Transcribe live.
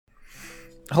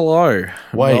Hello.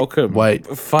 Welcome.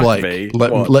 Fuck Blake, me.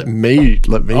 let me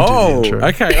do the intro.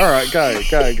 Okay. All right.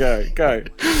 Go.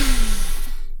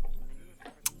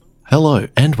 Hello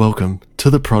and welcome to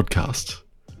the Prodcast,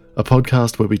 a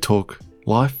podcast where we talk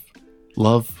life,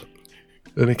 love,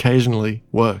 and occasionally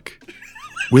work,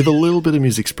 with a little bit of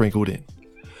music sprinkled in.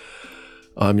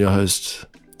 I'm your host,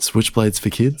 Switchblades for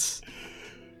Kids,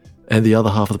 and the other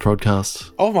half of the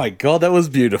Prodcast. Oh my god, that was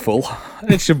beautiful.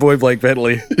 It's your boy Blake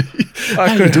Bentley.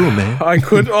 How you doing, man?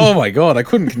 Oh my god, I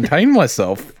couldn't contain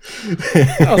myself.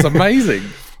 That was amazing.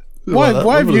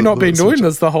 Why have you not been doing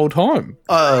this the whole time?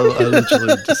 I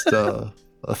literally just,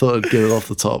 I thought I'd get it off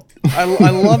the top. I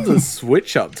love the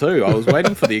switch up too. I was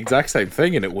waiting for the exact same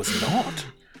thing and it was not.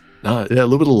 No, yeah, a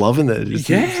little bit of love in there.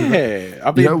 Yeah.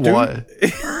 I mean, you know why?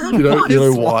 You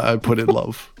know why I put in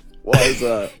love? Why is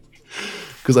that?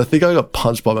 Because I think I got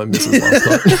punched by my missus last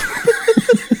night.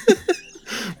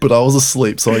 But I was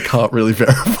asleep, so I can't really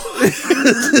verify.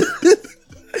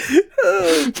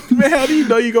 How do you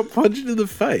know you got punched in the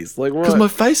face? Like what? Because my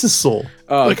face is sore.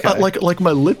 Oh, okay. Like my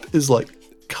lip is like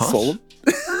cut. Swollen?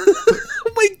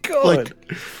 Oh my god!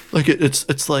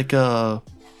 It's like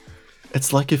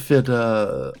if it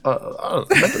I don't know,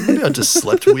 maybe I just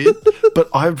slept weird. But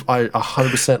I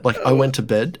 100% like I went to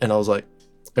bed and I was like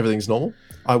everything's normal.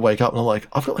 I wake up and I'm like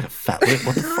I've got like a fat lip.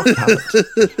 What the fuck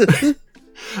happened?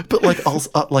 But like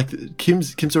like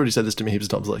Kim's already said this to me heaps of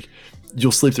times. Like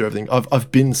you'll sleep through everything. I've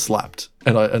been slapped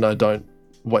and I don't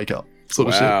wake up. Sort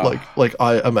of shit. Like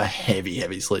I am a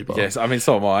heavy sleeper. Yes, I mean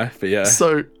so am I. But yeah.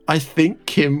 So I think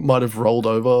Kim might have rolled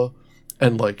over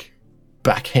and like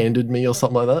backhanded me or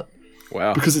something like that.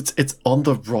 Wow. Because it's on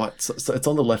the right, so it's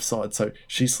on the left side. So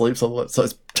she sleeps on the left. So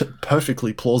it's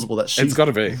perfectly plausible that she's got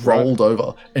to be rolled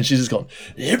over and she's just gone.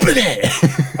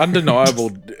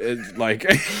 Undeniable. Like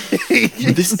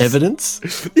with this evidence,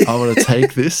 I want to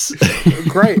take this.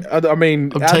 Great. I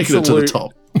mean, I'm taking it to the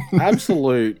top.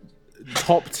 Absolute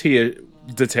top tier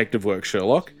detective work,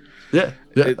 Sherlock. Yeah.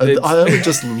 I only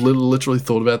just literally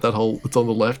thought about that whole. It's on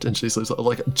the left and she sleeps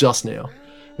like just now.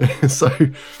 So,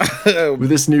 with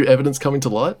this new evidence coming to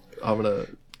light, I'm gonna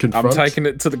confront. I'm taking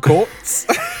it to the courts.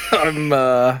 I'm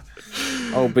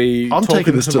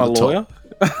taking this to my lawyer.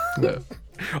 No.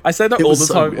 I say that all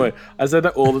the time. Wait, I say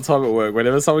that all the time at work.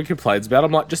 Whenever someone complains about it,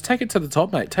 I'm like, just take it to the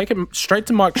top, mate. Take it straight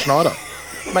to Mike Schneider.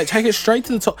 Mate, take it straight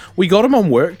to the top. We got him on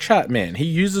work chat, man. He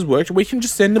uses work chat. We can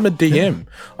just send him a DM.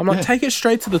 I'm like, take it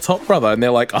straight to the top, brother. And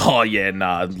they're like, oh, yeah,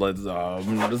 nah, it's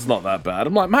not that bad.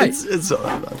 I'm like, mate. It's not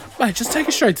that bad. Mate, just take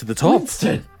it straight to the top.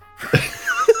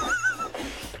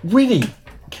 Winnie,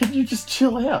 can you just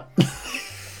chill out?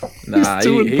 Nah, he's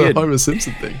doing the Homer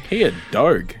Simpson thing. He a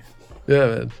doge. Yeah,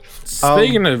 man.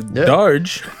 Speaking of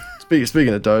Doge. Speaking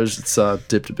of Doge, it's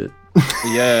dipped a bit.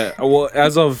 Yeah, well,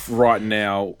 as of right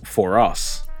now, for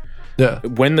us,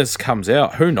 when this comes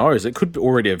out, who knows? It could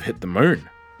already have hit the moon.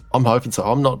 I'm hoping so.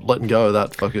 I'm not letting go of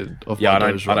that fucking. I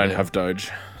don't have Doge,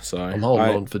 so I'm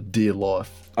holding on for dear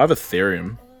life. I have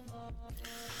Ethereum.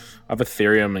 I have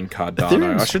Ethereum and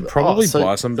Cardano. I should probably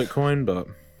buy some Bitcoin, but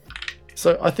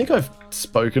so I think I've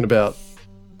spoken about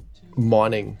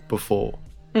mining before.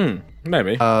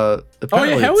 Maybe. How is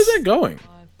that going?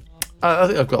 I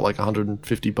think I've got like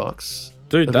 $150.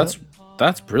 Dude,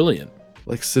 that's brilliant.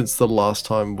 Like since the last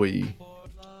time we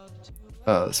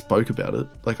spoke about it,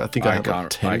 like I think I had like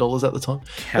 $10 at the time.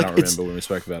 Cannot remember when we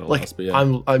spoke about it last, but yeah.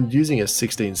 I'm using a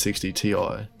 1660 Ti.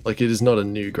 Like it is not a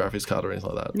new graphics card or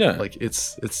anything like that. Yeah. Like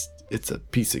it's a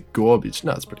piece of garbage.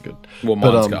 No, it's pretty good. Well,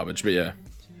 mine's garbage, but yeah.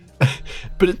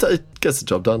 But it gets the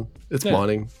job done. It's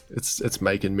mining. It's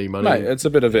making me money. Mate, it's a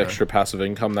bit of extra passive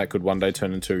income that could one day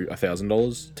turn into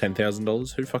 $1,000,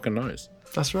 $10,000. Who fucking knows?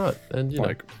 That's right. And you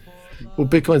know, well,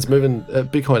 Bitcoin's moving.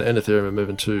 Bitcoin and Ethereum are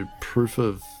moving to proof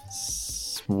of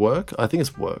work. I think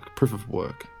it's work. Proof of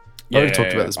work. I already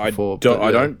talked about this before.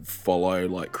 I don't follow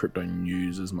like crypto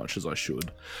news as much as I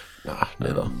should. Nah,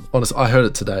 neither. Honestly, I heard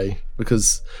it today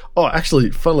because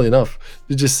actually, funnily enough,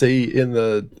 did you see in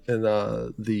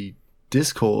the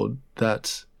Discord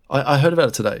that I heard about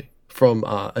it today from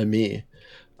Amir.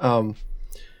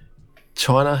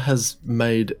 China has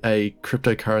made a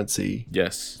cryptocurrency.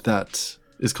 Yes. That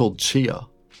is called Chia,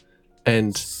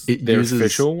 and it their uses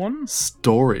official one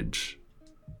storage.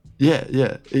 Yeah.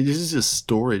 It uses just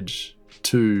storage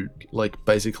to like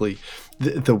basically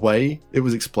the way it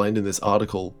was explained in this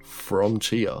article from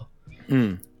Chia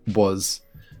was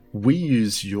we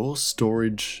use your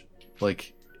storage,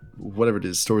 like whatever it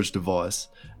is, storage device,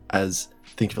 as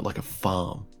think of it like a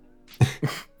farm.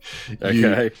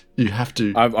 Okay. You have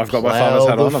to. I've got my farmer's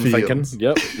hat on. I'm thinking.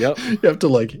 Yep. You have to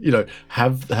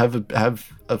have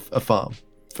a farm,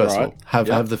 First of all,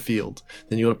 have the field.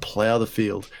 Then you got to plow the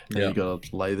field, and you got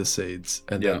to lay the seeds,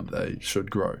 and then they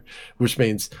should grow. Which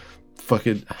means,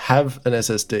 fucking have an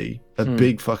SSD, a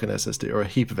big fucking SSD, or a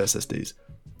heap of SSDs.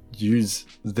 Use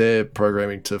their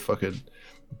programming to fucking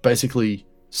basically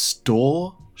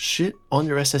store shit on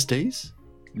your SSDs,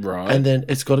 right? And then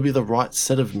it's got to be the right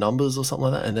set of numbers or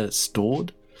something like that, and then it's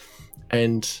stored.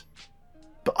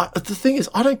 But the thing is,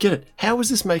 I don't get it. How is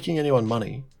this making anyone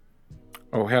money?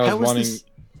 Oh, how is mining?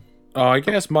 Oh, I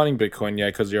guess mining Bitcoin, yeah,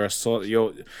 because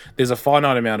there's a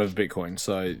finite amount of Bitcoin,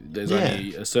 so there's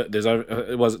only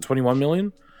was it 21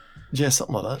 million? Yeah,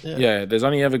 something like that. Yeah. Yeah, there's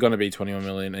only ever going to be 21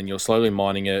 million, and you're slowly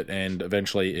mining it, and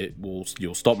eventually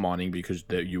you'll stop mining because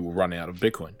you will run out of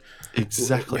Bitcoin.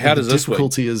 Exactly. How does the this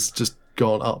difficulty has just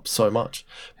gone up so much?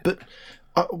 But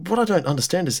what I don't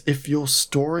understand is if you're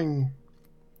storing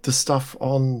the stuff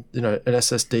on, an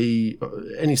SSD, or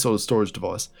any sort of storage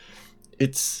device,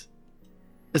 it's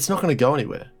not going to go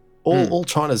anywhere. All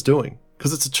China's doing,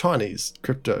 because it's a Chinese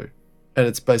crypto, and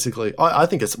it's basically, I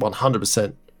think it's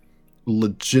 100%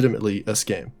 legitimately a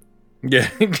scam. Yeah.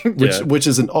 Which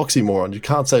is an oxymoron. You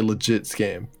can't say legit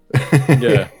scam.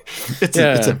 Yeah.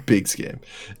 It's a big scam.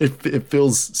 It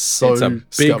feels so It's a big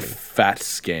scummy. fat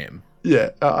scam.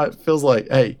 Yeah. It feels like,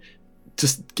 hey,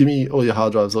 just give me all your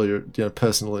hard drives, all your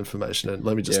personal information, and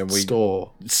let me just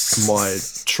store my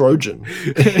Trojan.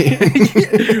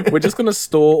 We're just going to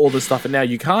store all the stuff, and now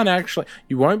you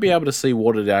won't be able to see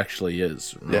what it actually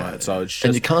is, right? Yeah. So it's just,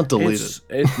 and you can't delete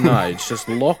it. No, it's just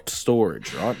locked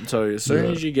storage, right? So as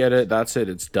soon as you get it, that's it.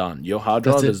 It's done. Your hard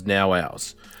drive is now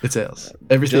ours. It's ours.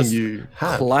 Everything Just you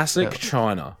have. Classic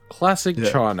China.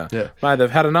 China. Yeah. Mate,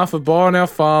 they've had enough of buying our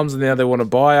farms, and now they want to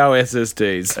buy our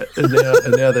SSDs.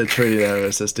 and now they're treating our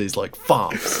SSDs like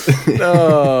farms.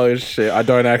 Oh, shit. I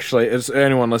don't actually... It's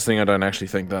anyone listening, I don't actually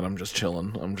think that. I'm just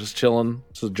chilling.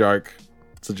 It's a joke.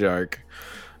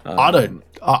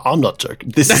 I'm not joking.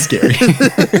 This is scary.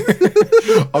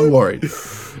 I'm worried.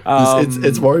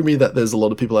 It's worried me that there's a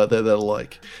lot of people out there that are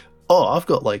like, oh, I've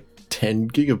got like 10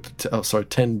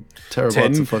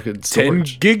 terabytes of fucking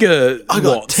storage. 10 giga. I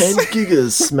got 10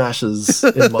 gigas smashes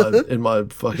in my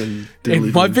fucking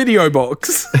in my video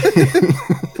box.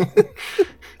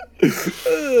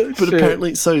 But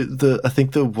apparently, I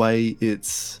think the way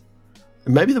it's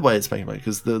making money,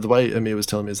 because the way Amir was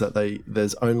telling me is that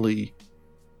there's only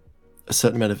a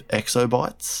certain amount of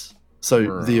exabytes,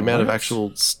 so the amount of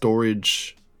actual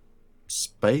storage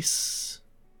space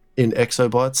in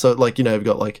exabytes. So you've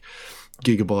got like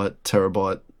gigabyte,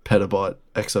 terabyte, petabyte,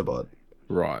 exabyte.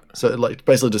 Right. So it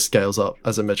basically just scales up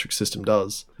as a metric system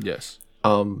does. Yes.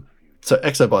 So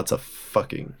exabytes are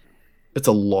it's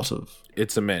a lot of...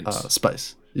 It's immense.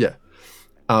 Space. Yeah.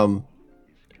 I'm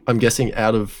guessing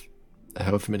out of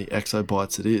however many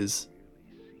exabytes it is,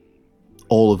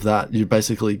 all of that, you're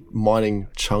basically mining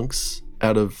chunks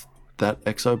out of that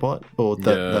exabyte, or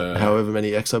that however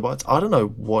many exabytes. I don't know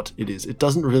what it is. It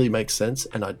doesn't really make sense,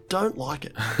 and I don't like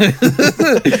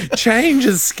it. Change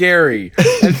is scary,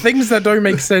 and things that don't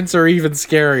make sense are even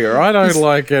scarier. I don't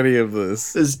like any of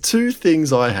this. There's two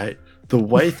things I hate: the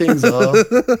way things are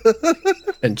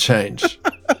and change.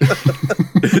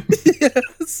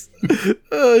 Yes.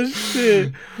 Oh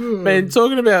shit, man!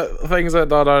 Talking about things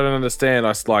that I don't understand,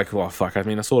 I sort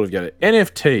of get it.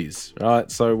 NFTs,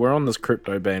 right? So we're on this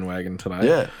crypto bandwagon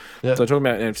today. Yeah. So talking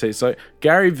about NFTs. So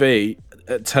Gary V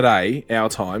today, our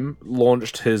time,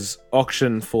 launched his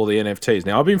auction for the NFTs.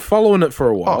 Now I've been following it for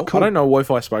a while. Oh, cool. I don't know if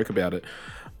I spoke about it,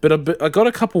 but I got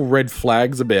a couple red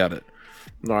flags about it.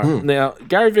 Right. Now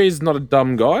Gary V is not a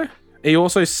dumb guy. He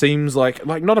also seems like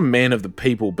not a man of the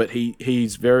people, but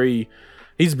he's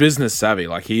business savvy.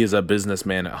 Like, he is a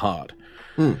businessman at heart.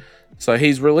 So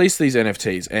he's released these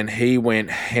NFTs, and he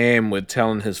went ham with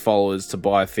telling his followers to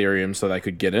buy Ethereum so they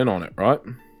could get in on it, right?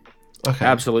 Okay.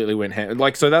 Absolutely went ham.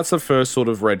 So that's the first sort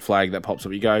of red flag that pops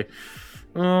up. You go,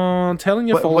 telling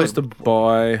your followers to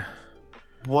buy...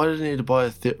 Why did he need to buy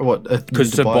Ethereum?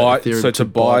 Because to buy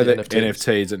the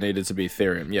NFTs, it needed to be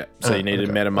Ethereum. Yeah, so you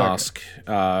needed a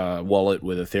MetaMask wallet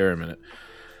with Ethereum in it.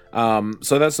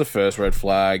 So that's the first red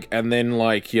flag, and then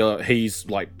he's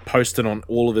posting on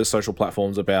all of his social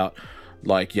platforms about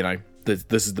this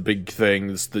is the big thing.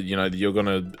 This that you're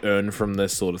gonna earn from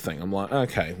this sort of thing. I'm like,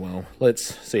 okay, well,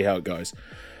 let's see how it goes.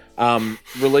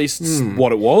 Released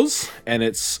what it was, and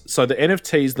it's so the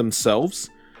NFTs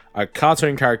themselves are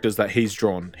cartoon characters that he's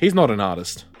drawn. He's not an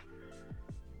artist.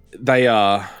 They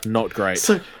are not great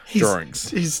drawings.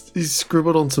 He's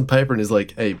scribbled on some paper and is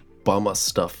like, hey, bummer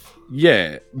stuff.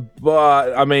 Yeah,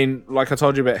 but I mean, like I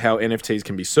told you about how NFTs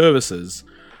can be services,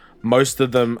 most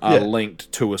of them are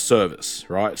linked to a service,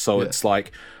 right? So it's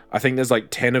like, I think there's like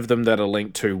 10 of them that are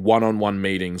linked to one-on-one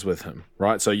meetings with him,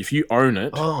 right? So if you own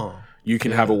it, you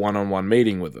can have a one-on-one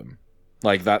meeting with him.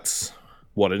 Like, that's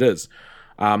what it is.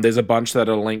 There's a bunch that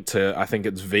are linked to, I think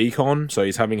it's VCon, so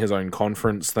he's having his own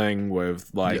conference thing with,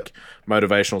 like,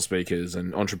 motivational speakers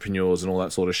and entrepreneurs and all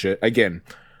that sort of shit. Again,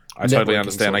 I totally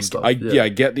understand. I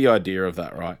get the idea of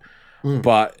that, right?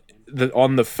 But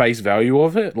on the face value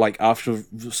of it, like, after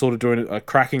sort of doing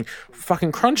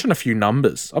fucking crunching a few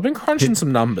numbers. I've been crunching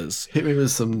some numbers. Hit me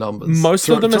with some numbers. Most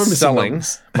of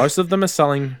them are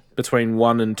selling between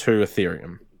 1 and 2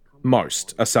 Ethereum.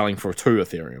 Most are selling for 2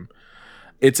 Ethereum.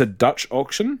 It's a Dutch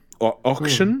auction,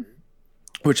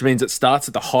 which means it starts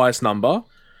at the highest number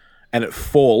and it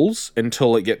falls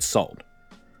until it gets sold.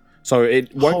 So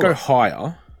it won't go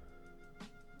higher.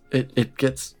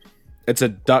 It's a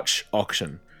Dutch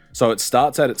auction. So it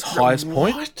starts at its highest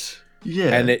point.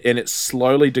 Yeah. And it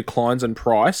slowly declines in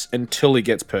price until it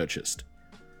gets purchased.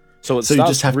 So you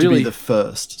just have to be the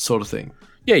first sort of thing.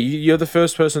 Yeah, you're the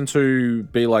first person to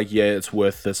be like, yeah, it's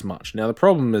worth this much. Now, the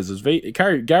problem is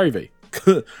Gary V.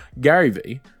 Gary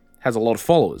V has a lot of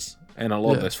followers, and a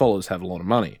lot of those followers have a lot of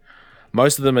money.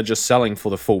 Most of them are just selling for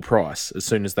the full price as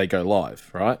soon as they go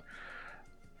live, right?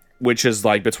 Which is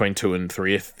like between 2 and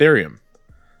 3 Ethereum.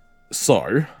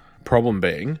 So, problem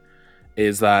being,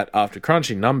 is that after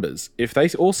crunching numbers, if they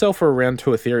all sell for around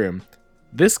 2 Ethereum,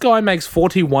 this guy makes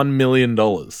 $41 million.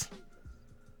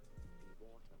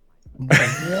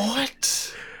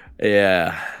 What?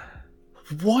 Yeah.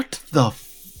 What the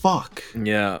fuck?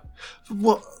 Yeah.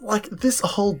 What? Like, this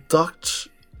whole Dutch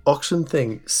auction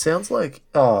thing sounds like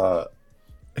a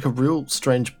real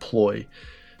strange ploy.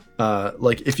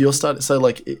 Like, if you're starting, so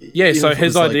like, so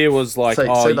his idea was like,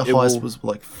 say the highest was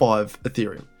like 5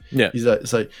 Ethereum. Yeah.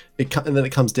 So and then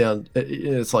it comes down.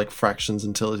 It's like fractions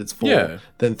until it's 4,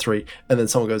 then 3, and then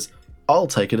someone goes, "I'll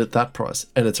take it at that price,"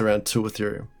 and it's around 2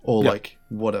 Ethereum or like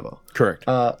whatever. Correct.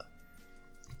 No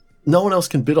one else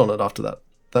can bid on it after that.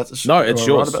 It's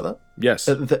yours. Right about that? Yes.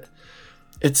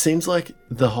 It seems like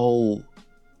the whole,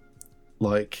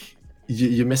 like,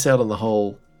 you miss out on the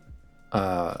whole.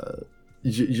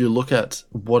 You look at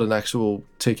what an actual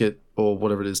ticket or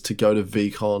whatever it is to go to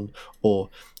VCon, or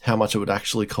how much it would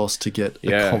actually cost to get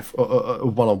a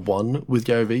one-on-one with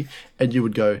Gary V, and you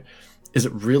would go, is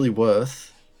it really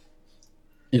worth,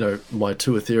 my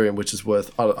 2 Ethereum, which is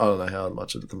worth, I don't know how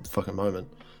much at the fucking moment,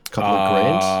 a couple of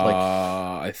grand? Like,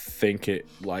 I think it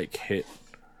like hit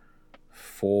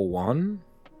 4-1.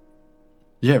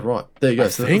 Yeah, right. There you go.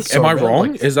 Am I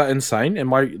wrong? Like, is that insane?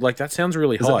 Am I like, that sounds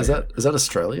really high? Is that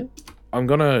Australian? I'm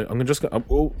just gonna.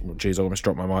 Oh, jeez, I almost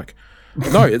dropped my mic.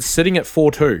 No, it's sitting at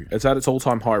 4.2. It's at its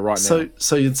all-time high right now.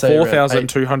 So you'd say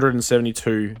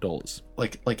 $4,272.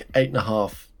 Like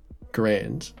 8.5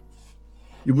 grand.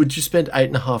 Would you spend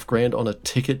 8.5 grand on a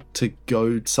ticket to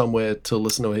go somewhere to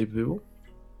listen to a heap of people?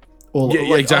 Or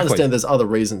exactly. I understand there's other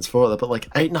reasons for that, but like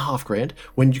 8.5 grand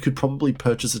when you could probably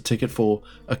purchase a ticket for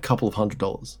a couple of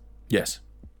 $100s. Yes.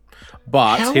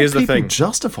 But how here's are the thing.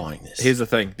 Justifying this? Here's the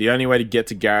thing. The only way to get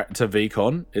to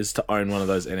VCon is to own one of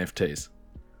those NFTs.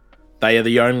 They are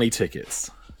the only tickets.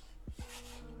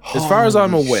 As far as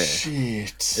I'm aware.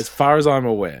 Shit. As far as I'm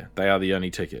aware, they are the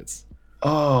only tickets.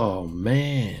 Oh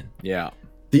man. Yeah.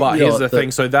 But here's the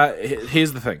thing. So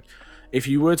here's the thing. If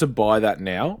you were to buy that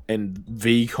now and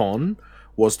VCon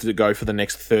was to go for the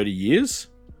next 30 years,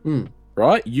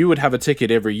 right? You would have a ticket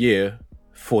every year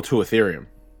for 2 Ethereum.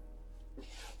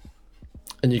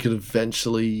 And you could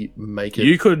eventually make it.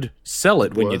 You could sell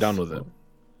it when you're done with it.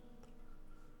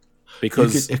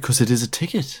 Because it is a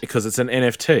ticket. Because it's an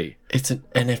NFT. It's an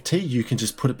NFT. You can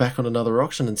just put it back on another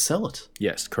auction and sell it.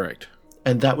 Yes, correct.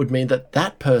 And that would mean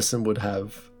that person would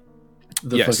have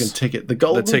the fucking ticket, the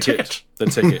golden ticket. The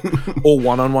ticket. Or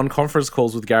one-on-one conference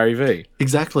calls with Gary V.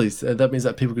 Exactly. So that means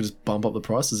that people could just bump up the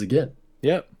prices again.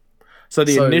 Yep. So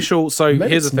here's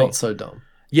the thing. Not so dumb.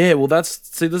 Yeah, well,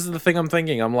 this is the thing I'm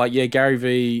thinking. I'm like, yeah, Gary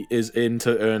V is in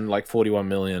to earn like 41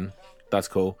 million. That's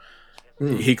cool.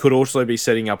 He could also be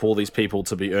setting up all these people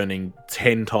to be earning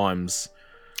 10 times,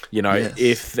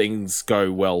 if things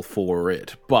go well for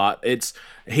it. But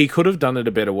he could have done it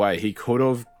a better way. He could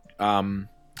have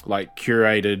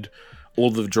curated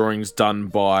all the drawings done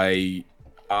by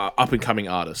up and coming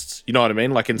artists. You know what I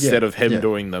mean? Like, instead of him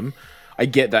doing them. I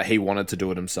get that he wanted to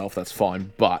do it himself. That's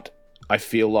fine. But I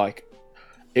feel like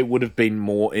it would have been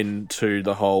more into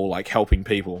the whole like helping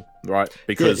people, right?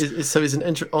 Because so he's an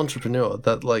entrepreneur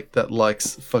that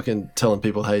likes fucking telling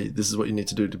people, hey, this is what you need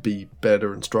to do to be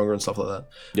better and stronger and stuff like that.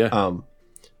 Yeah.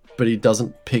 But he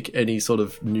doesn't pick any sort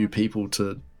of new people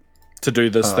to to do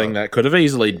this thing that could have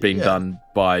easily been done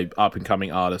by up and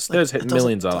coming artists. There's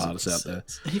millions of artists out there.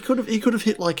 He could have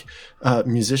hit like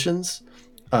musicians,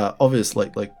 obvious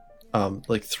like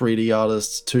 3D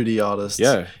artists, 2D artists.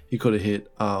 Yeah, he could have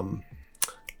hit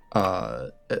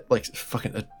like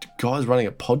fucking guys running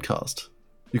a podcast.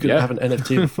 You could have an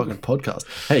NFT of a fucking podcast.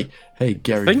 Hey,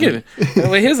 Gary.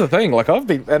 Well, here's the thing. Like I've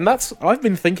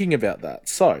been thinking about that.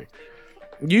 So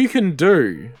you can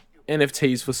do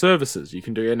NFTs for services. You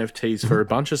can do NFTs for a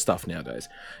bunch of stuff nowadays.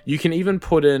 You can even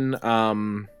put in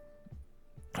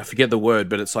I forget the word,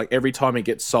 but it's like every time it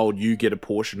gets sold, you get a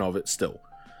portion of it still.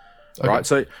 Okay. Right?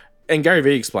 So, and Gary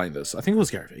Vee explained this. I think it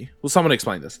was Gary Vee. Well, someone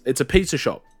explained this. It's a pizza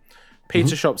shop.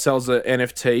 Pizza shop sells an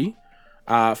NFT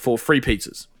for free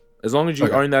pizzas. As long as you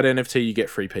own that NFT, you get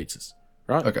free pizzas.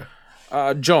 Right? Okay.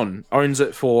 John owns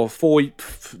it for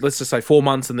let's just say 4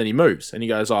 months, and then he moves. And he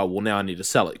goes, oh, well, now I need to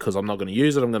sell it because I'm not going to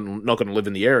use it. I'm not going to live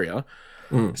in the area.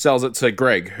 Sells it to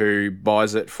Greg, who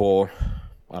buys it for,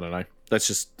 I don't know, let's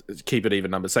just keep it even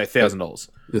number, say $1,000.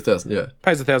 $1,000, yeah.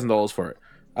 Pays $1,000 for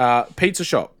it. Pizza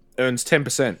shop earns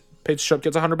 10%. Pizza shop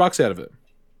gets $100 out of it.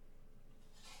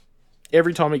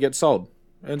 Every time it gets sold,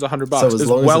 earns $100, so as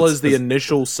well as the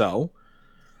initial sell.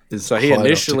 So he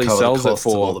initially sells it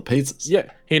for all the pizzas.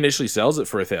 Yeah, he initially sells it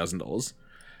for $1,000,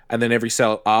 and then every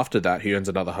sale after that, he earns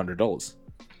another $100.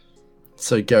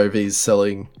 So Gary Vee's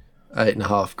selling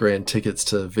 $8,500 tickets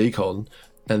to VCon,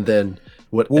 and then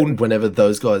whenever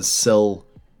those guys sell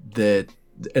their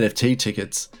NFT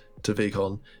tickets to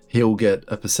VCon, he'll get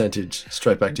a percentage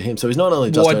straight back to him. So he's not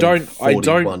only just earning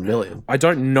 41 million. I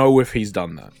don't know if he's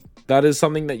done that. That is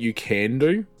something that you can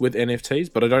do with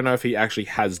NFTs, but I don't know if he actually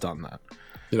has done that.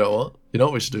 You know what? You know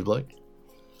what we should do, Blake?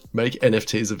 Make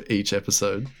NFTs of each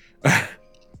episode,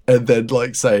 and then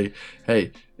like say,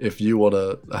 hey, if you want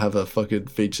to have a fucking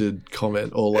featured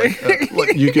comment, or like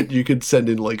you could send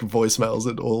in like voicemails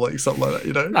and or like something like that.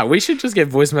 You know? No, we should just get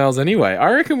voicemails anyway.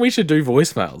 I reckon we should do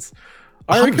voicemails.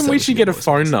 I reckon we should get a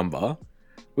phone number.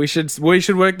 We should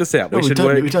work this out. No,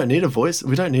 we don't need a voice.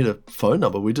 We don't need a phone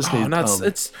number. We just need. No,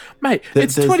 it's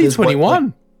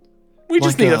 2021. We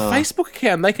just need a Facebook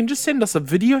account. They can just send us a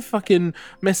video fucking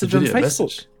message on Facebook.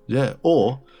 Message. Yeah,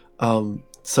 or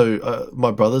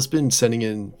my brother's been sending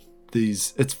in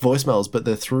these. It's voicemails, but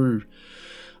they're through.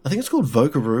 I think it's called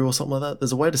Vocaroo or something like that.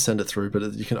 There's a way to send it through,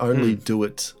 but you can only do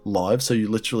it live. So you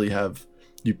literally have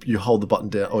you hold the button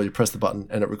down, or you press the button,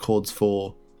 and it records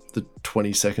for the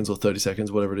 20 seconds or 30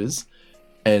 seconds, whatever it is,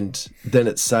 and then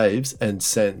it saves and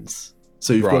sends.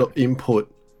 So you've got to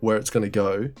input where it's going to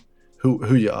go,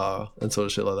 who you are, and sort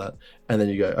of shit like that. And then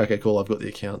you go, okay, cool, I've got the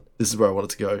account. This is where I want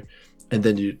it to go. And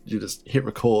then you just hit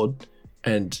record,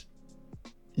 and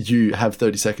you have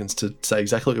 30 seconds to say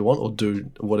exactly what you want or do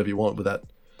whatever you want with that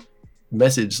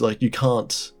message. Like, you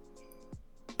can't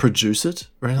produce it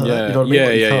or anything like that. You know what I mean?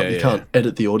 Like, you can't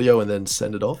edit the audio and then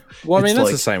send it off. Well, I mean,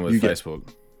 that's the same with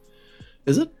Facebook.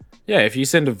 Is it? Yeah, if you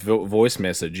send a voice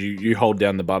message, you hold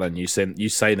down the button, you say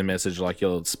the message like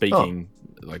you're speaking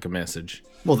like a message.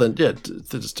 Well, then, to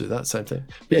just do that same thing.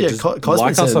 But Kai's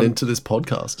been sending into this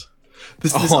podcast.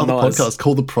 This other podcast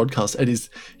called The Prodcast, and he's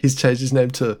changed his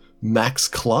name to Max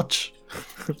Clutch.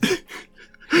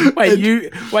 Wait,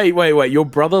 your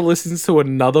brother listens to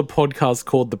another podcast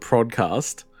called The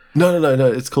Prodcast? No.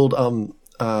 It's called The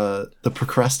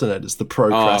Procrastinators, The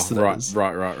Procrastinators.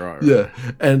 Right. Yeah,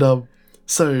 and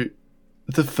so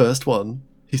the first one,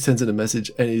 he sends in a message,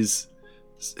 and he's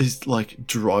like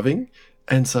driving,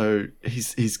 and so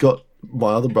he's got my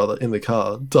other brother in the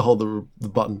car to hold the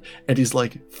button, and he's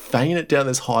like fanging it down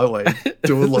this highway,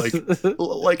 doing like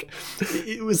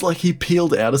it was like he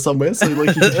peeled out of somewhere, so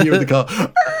like you could hear in the car,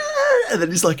 and then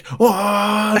he's like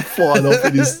flying off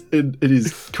in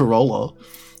his Corolla.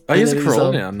 Oh, he has a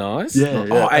Corolla now. Nice. Yeah.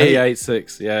 Oh,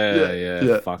 A86.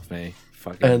 Yeah. Fuck me.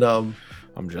 Fucking. And I'm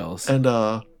jealous. And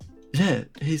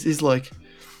he's like,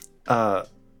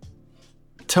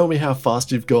 tell me how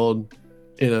fast you've gone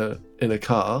in a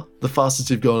car. The fastest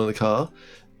you've gone in a car.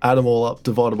 Add them all up,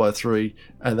 divided by 3,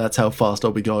 and that's how fast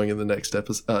I'll be going in the next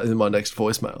episode, in my next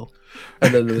voicemail.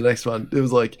 And then in the next one, it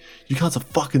was like, you can't so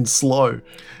fucking slow.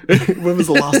 When was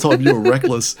the last time you were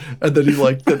reckless? And then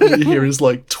you hear is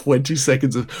like 20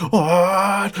 seconds of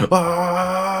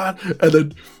and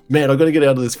then, man, I got to get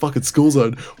out of this fucking school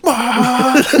zone.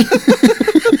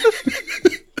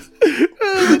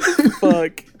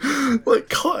 Fuck. Like,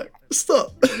 Kai,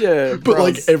 stop. Yeah, but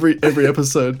like every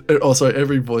episode,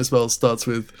 every voicemail starts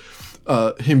with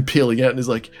him peeling out, and he's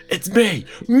like, "It's me,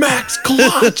 Max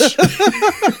Clutch,"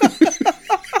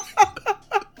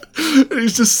 and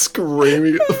he's just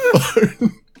screaming at the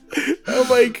phone. Oh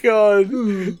my god,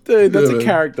 dude, that's a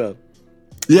character.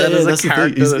 Yeah, that's the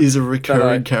thing. He's a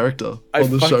recurring character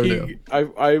on the show now.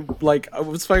 I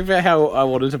was talking about how I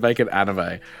wanted to make an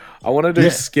anime. I want to do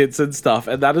skits and stuff,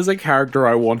 and that is a character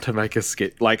I want to make a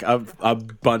skit, like a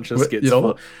bunch of skits. You know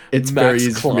what? It's very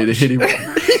easy for me to hit him.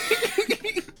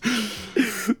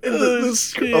 I'll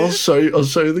show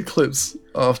you the clips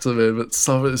after, man. But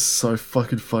some of it is so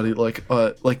fucking funny. Like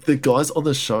the guys on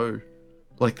the show,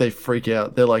 like they freak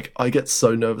out. They're like, I get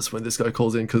so nervous when this guy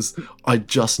calls in because I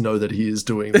just know that he is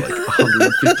doing like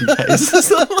 150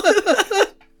 cases.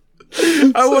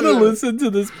 I want to listen to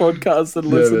this podcast and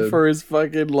listen for his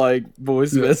fucking like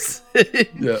voice message.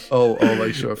 Yeah, I'll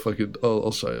make sure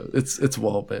I'll show you. It's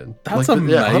wild, man. That's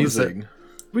amazing.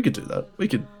 We could do that. We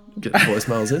could get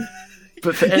voicemails in.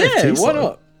 But for NFTs, why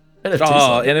not?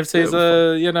 NFTs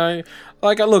are,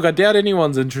 look, I doubt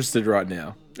anyone's interested right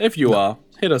now. If you are,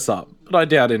 hit us up. But I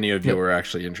doubt any of you are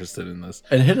actually interested in this.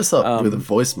 And hit us up with a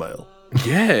voicemail.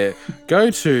 Yeah.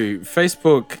 Go to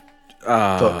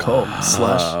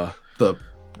Facebook.com/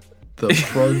 the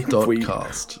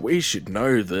pro.cast. We should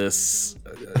know this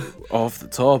off the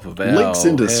top of our links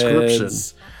in description.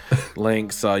 Heads.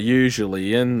 Links are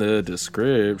usually in the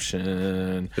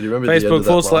description. But you remember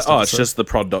Facebook / it's just the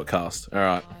prod.cast. All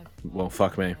right. Well,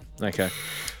 fuck me. Okay.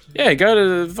 Yeah, go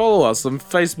to follow us on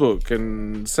Facebook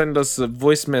and send us a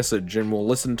voice message, and we'll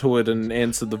listen to it and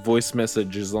answer the voice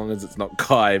message as long as it's not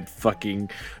Kai fucking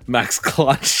Max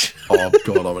Clutch. Oh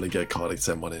god, I'm gonna get Kai to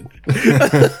send one in.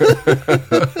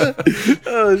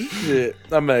 Oh shit!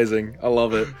 Amazing. I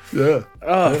love it. Yeah.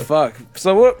 Oh fuck.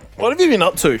 So what have you been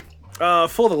up to?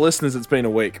 For the listeners, it's been a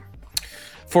week.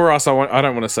 For us, I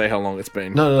don't want to say how long it's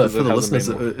been. No. For the listeners,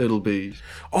 it'll be.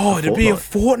 Oh, it'll be a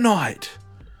fortnight.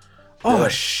 Oh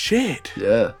shit!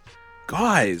 Yeah,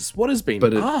 guys, what has been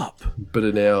up? But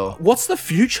in our, what's the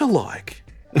future like?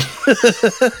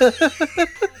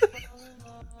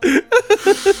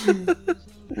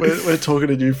 we're talking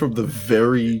to you from the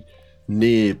very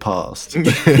near past.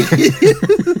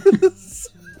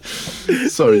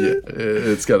 So yeah,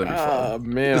 it's gonna be fun.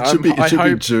 Man, it should be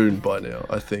June by now.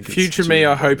 I think. Future me,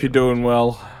 I hope you're doing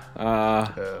well.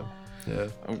 Yeah.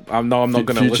 I'm not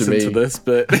going to listen to this,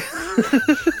 but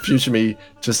future me,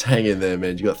 just hang in there,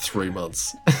 man. You got 3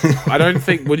 months. I don't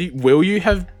think. Will you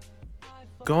have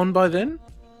gone by then?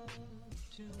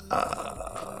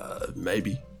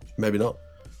 Maybe not.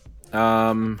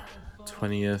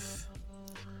 20th.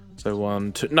 So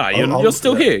 1, 2. No, you're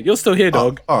still here. You're still here,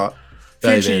 dog. All right.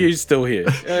 Future you's still here.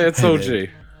 Yeah, it's all G.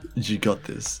 You got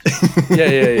this.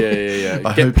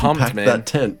 Yeah. Get pumped, man. That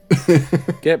tent.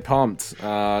 Get pumped.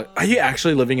 Are you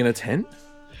actually living in a tent?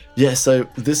 Yeah. So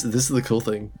this is the cool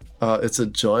thing. It's a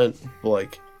giant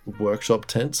workshop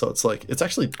tent. So it's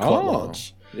actually quite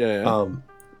large. Yeah.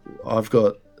 I've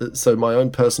got my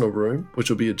own personal room, which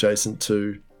will be adjacent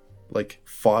to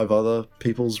 5 other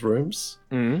people's rooms.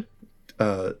 Mm-hmm.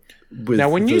 Now,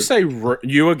 when you say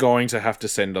you are going to have to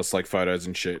send us photos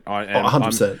and shit,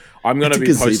 100%. I'm going to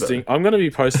be posting. I'm going to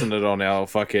be posting it on our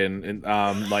fucking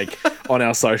on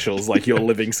our socials, your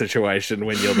living situation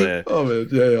when you're there. Oh man,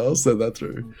 yeah, I'll send that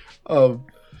through.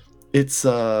 It's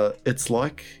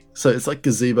like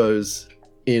gazebos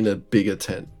in a bigger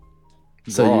tent.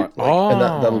 So right.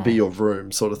 And that'll be your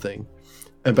room, sort of thing.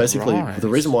 And basically, the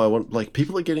reason why I want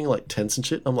people are getting tents and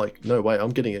shit. I'm like, no way,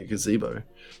 I'm getting a gazebo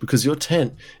because your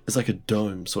tent is like a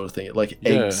dome sort of thing. It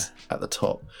eggs at the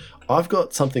top. I've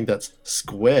got something that's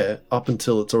square up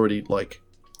until it's already I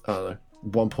don't know,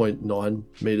 1.9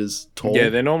 meters tall. Yeah,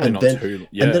 they're normally not too.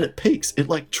 Yeah. And then it peaks. It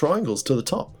triangles to the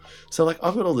top. So I've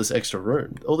got all this extra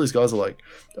room. All these guys are like,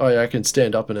 oh yeah, I can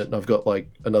stand up in it, and I've got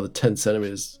another 10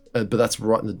 centimeters, but that's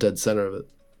right in the dead center of it.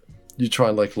 You try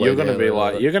and you're gonna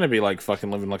be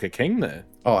fucking living like a king there.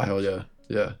 Oh hell yeah,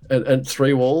 yeah. And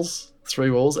 3 walls,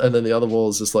 and then the other wall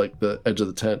is just the edge of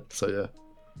the tent. So yeah.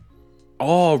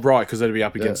 Oh right, because they'd be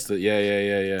up against it.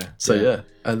 Yeah. So yeah,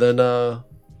 and then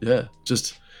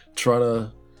just trying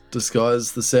to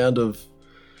disguise the sound of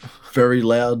very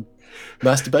loud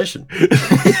masturbation.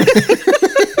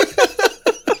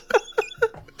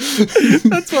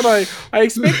 That's what I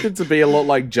expect it to be a lot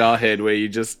like Jarhead, where you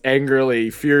just angrily,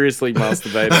 furiously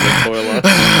masturbate in the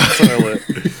toilet,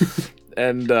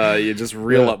 and you're just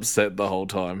real upset the whole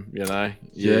time.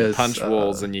 You punch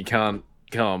walls and you can't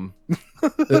come.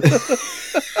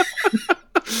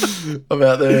 I'm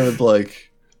out there with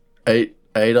eight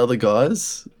other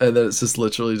guys, and then it's just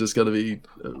literally just going to be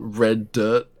red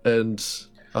dirt and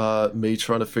me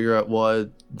trying to figure out why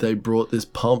they brought this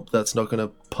pump that's not going to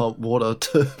pump water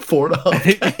to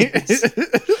 4.5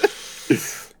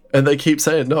 days. And they keep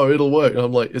saying, no, it'll work. And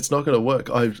I'm like, it's not going to work.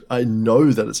 I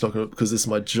know that it's not going to, because it's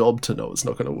my job to know it's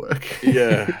not going to work.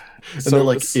 Yeah. And they're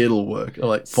like, it'll work. I'm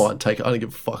like, fine, take it. I don't give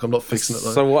a fuck. I'm not fixing it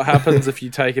though. So what happens if you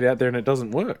take it out there and it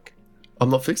doesn't work? I'm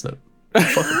not fixing it.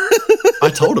 Fuck it. I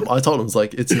told him, it's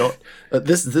like, it's not,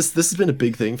 this has been a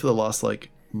big thing for the last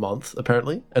like month,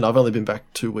 apparently. And I've only been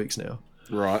back 2 weeks now.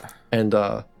 Right. And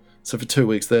so for 2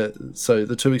 weeks there, so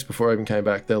the 2 weeks before I even came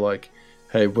back, they're like,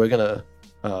 hey, we're going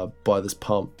to buy this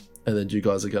pump, and then you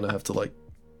guys are going to have to like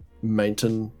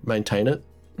maintain it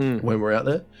when we're out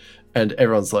there. And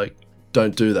everyone's like,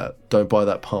 don't do that, don't buy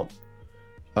that pump,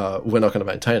 we're not going to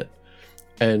maintain it.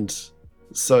 And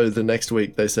so the next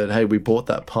week they said, hey, we bought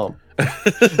that pump,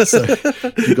 so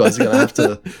you guys are going to have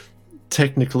to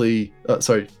technically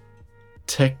it's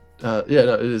tech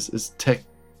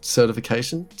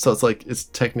certification, so it's like it's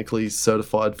technically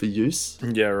certified for use.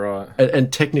 Yeah, right.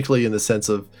 And technically in the sense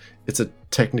of it's a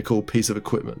technical piece of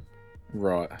equipment,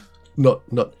 right? Not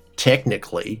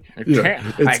technically.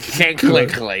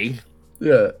 Technically.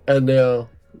 Yeah. And now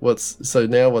what's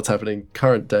happening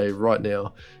current day right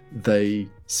now? They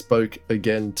spoke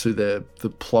again to the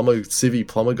civvy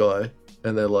plumber guy,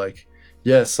 and they're like,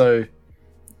 yeah, so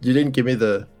you didn't give me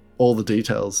all the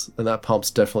details, and that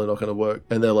pump's definitely not going to work.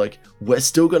 And they're like, we're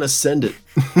still going to send it.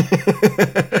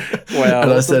 Wow.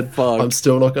 And I said, I'm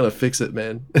still not going to fix it,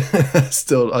 man. I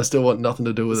still want nothing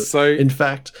to do with it. So, in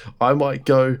fact, I might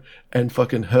go and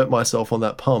fucking hurt myself on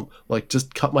that pump. Like,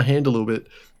 just cut my hand a little bit,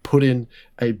 put in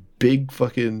a big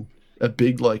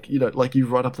like, you know, like you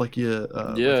write up like your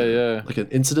like an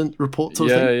incident report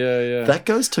sort of thing. Yeah. That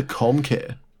goes to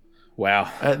Comcare.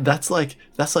 Wow. That's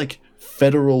like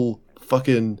federal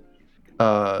fucking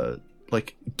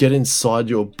like get inside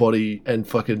your body and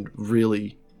fucking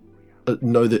really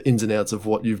know the ins and outs of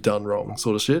what you've done wrong,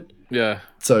 sort of shit. Yeah.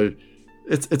 So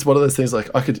it's one of those things, like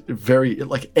I could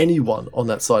like anyone on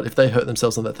that site, if they hurt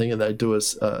themselves on that thing and they do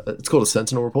it's called a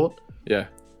sentinel report. Yeah.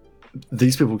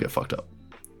 These people get fucked up,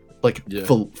 like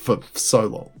for so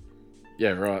long.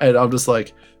 Yeah, right. And I'm just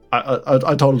like,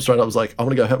 I told them straight up, I was like, I'm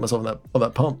gonna go hurt myself on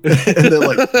that pump. And they're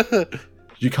like,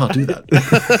 you can't do that.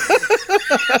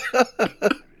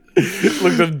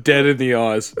 Look them dead in the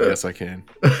eyes. Yes, I can.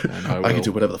 I can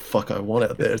do whatever the fuck I want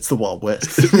out there. It's the Wild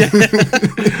West.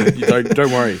 You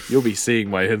don't worry. You'll be seeing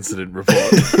my incident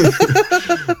report.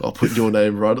 I'll put your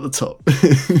name right at the top.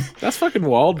 That's fucking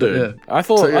wild, dude. Yeah. I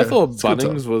thought it's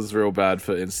Bunnings was real bad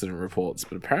for incident reports,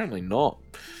 but apparently not.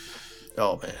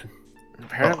 Oh man.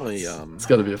 Apparently, it's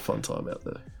gonna be a fun time out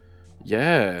there.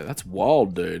 Yeah, that's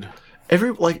wild, dude.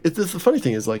 The funny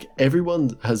thing is, like,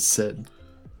 everyone has said,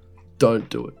 don't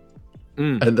do it.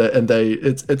 And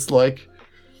it's like,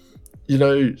 you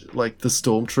know, like the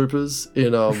stormtroopers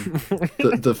in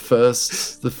the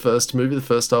first movie, the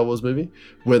first Star Wars movie,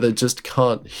 where they just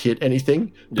can't hit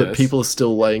anything, but people are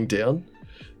still laying down.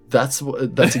 That's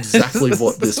exactly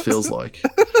what this feels like.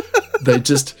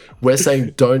 We're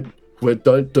saying don't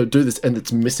do this, and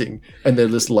it's missing, and they're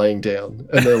just laying down,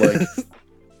 and they're like,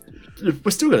 we're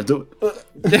still gonna do it,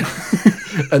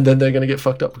 and then they're gonna get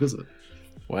fucked up because of it.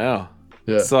 Wow.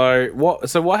 Yeah. So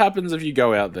what happens if you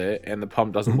go out there and the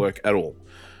pump doesn't work at all?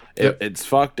 It's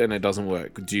fucked and it doesn't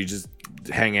work. Do you just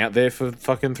hang out there for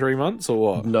fucking 3 months or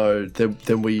what? No.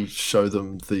 Then we show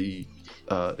them the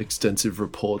extensive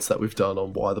reports that we've done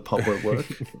on why the pump won't work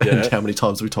and how many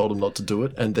times we told them not to do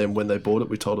it, and then when they bought it,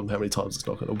 we told them how many times it's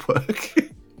not going to work.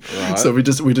 Right. So we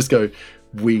just go,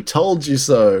 we told you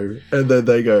so, and then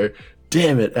they go,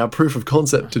 damn it, our proof of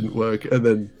concept didn't work, and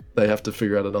then they have to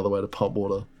figure out another way to pump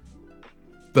water.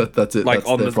 That's it. Like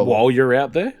that's while you're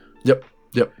out there? Yep.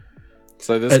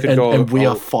 So this could go... And we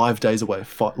are 5 days away.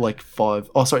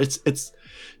 Oh, sorry, it's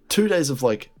 2 days of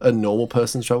like a normal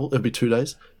person's travel. It'll be 2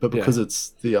 days, but because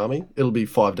it's the army, it'll be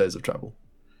 5 days of travel.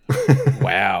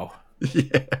 Wow.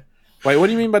 Yeah. Wait, what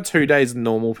do you mean by 2 days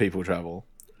normal people travel?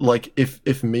 Like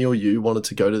if me or you wanted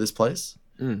to go to this place,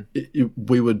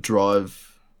 we would drive...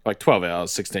 Like 12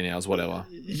 hours, 16 hours, whatever.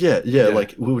 Yeah.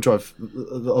 Like we would drive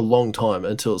a long time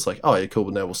until it's like, oh yeah, cool,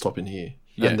 but now we'll stop in here.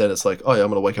 Yeah. And then it's like, oh yeah, I'm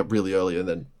going to wake up really early and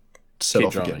then set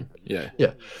off again. Yeah.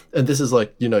 And this is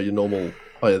like, you know, your normal,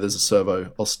 oh yeah, there's a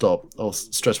servo, I'll stop, I'll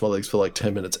stretch my legs for like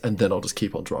 10 minutes and then I'll just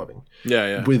keep on driving.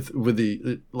 Yeah. With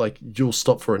the, like, you'll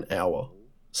stop for an hour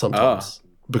sometimes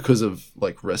because of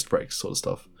like rest breaks sort of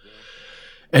stuff.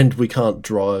 And we can't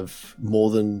drive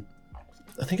more than,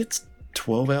 I think it's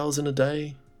 12 hours in a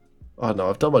day. I don't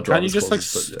know, I've done my driver's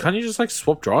courses, Can't you just like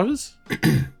swap drivers?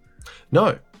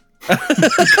 No.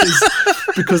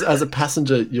 because as a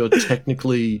passenger, you're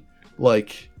technically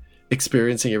like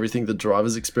experiencing everything the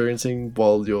driver's experiencing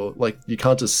while you're like, you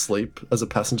can't just sleep as a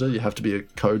passenger. You have to be a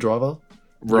co-driver.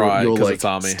 Right, you're 'cause like it's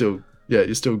army. still, yeah,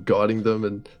 you're still guiding them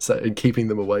and keeping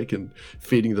them awake and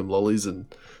feeding them lollies and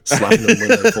slapping them when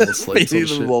they fall asleep. Feeding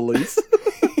sort them of lollies.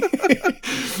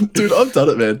 shit. Dude, I've done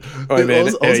it, man. Right, Dude, man. I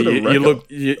was in a wrecker.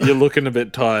 You're looking a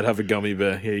bit tired. Have a gummy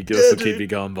bear. Here, you Yeah, to keep dude. you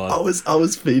going, bud. I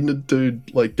was feeding a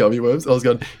dude like gummy worms. I was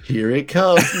going, here it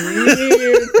comes.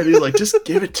 And he's like, just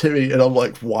give it to me. And I'm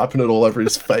like wiping it all over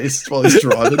his face while he's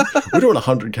driving. We're doing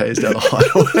 100 Ks down the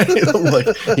highway. And I'm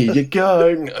like, here you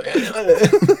go.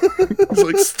 He's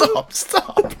like, stop.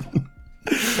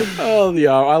 Oh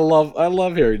yeah, I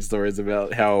love hearing stories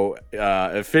about how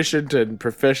efficient and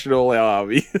professional our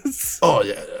army is. Oh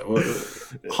yeah, well,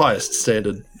 highest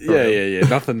standard. Yeah.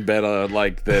 Nothing better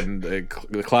than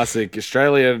the classic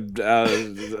Australian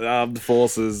armed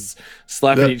forces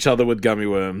slapping each other with gummy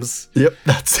worms. Yep,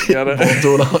 that's it. While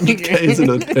doing 100 Ks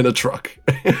in a truck.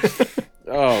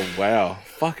 Oh wow,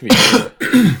 fuck me.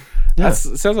 That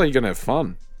sounds like you're gonna have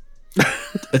fun.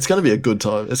 It's gonna be a good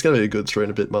time. It's gonna be a good 3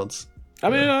 and a bit months. I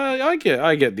mean,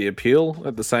 I get the appeal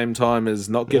at the same time as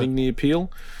not getting the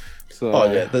appeal. So,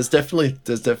 oh yeah, there's definitely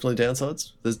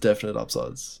downsides. There's definite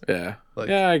upsides. Yeah,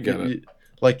 I get it.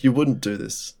 Like you wouldn't do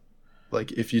this,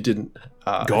 like if you didn't,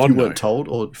 God, if you weren't told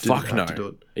or didn't have to do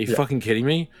it. Are you fucking kidding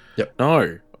me? Yep.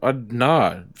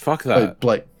 No, fuck that.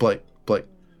 Hey, Blake.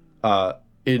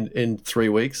 In 3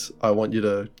 weeks, I want you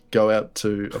to go out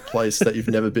to a place that you've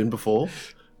never been before.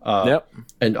 Yep.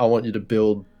 And I want you to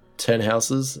build 10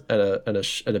 houses and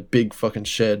a big fucking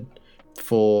shed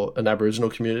for an Aboriginal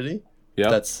community.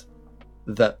 Yeah.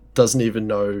 That doesn't even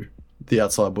know the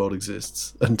outside world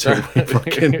exists until we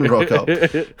fucking rock up.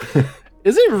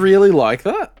 Is it really like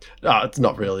that? No, it's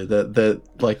not really. They're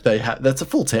like that's a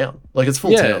full town. Like it's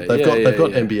full town. They've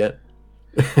got NBN.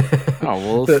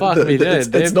 Oh well, fuck me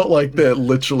dead. It's not like they're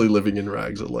literally living in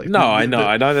rags or like. No, I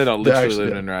know they're not literally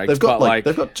living in rags. They've got but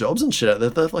they've got jobs and shit out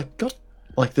there. They've got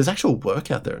there's actual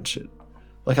work out there and shit.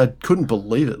 Like I couldn't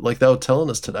believe it. Like they were telling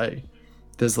us today.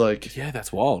 There's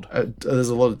that's wild. There's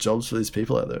a lot of jobs for these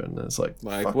people out there, and it's like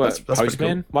fuck, what that's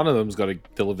postman? Cool. One of them's got to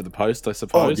deliver the post, I Oh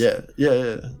suppose. yeah.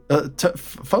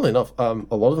 Funnily enough, a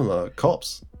lot of them are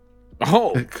cops.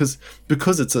 Oh, because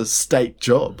it's a state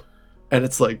job, and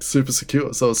it's like super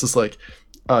secure. So it's just like,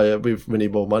 oh yeah, we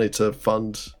need more money to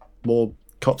fund more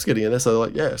cops getting in there. So they're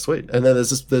like, yeah, sweet. And then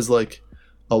there's like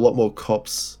a lot more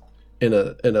cops in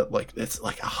a like it's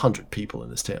like 100 people in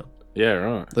this town. Yeah,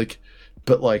 right.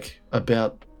 But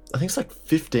about I think it's like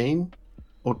 15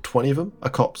 or 20 of them are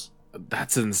cops.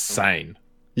 That's insane.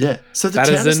 Yeah. So that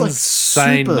town is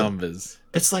insane numbers.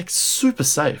 It's like super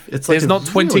safe. It's there's not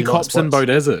 20 really cops in Bow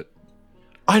Desert.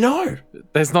 I know.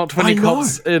 There's not 20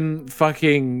 cops in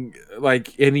fucking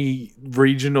like any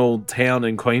regional town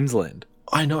in Queensland.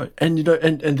 I know. And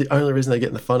and the only reason they get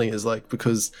in the funding is like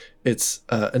because it's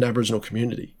an Aboriginal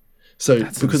community. So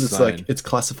that's because insane. It's like it's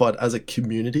classified as a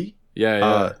community.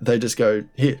 Yeah. They just go,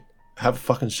 here, have a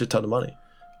fucking shit ton of money.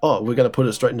 Oh, we're going to put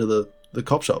it straight into the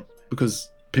cop shop because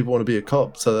people want to be a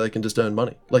cop so they can just earn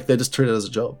money. Like they just treat it as a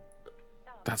job.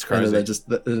 That's crazy. And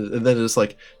then they're just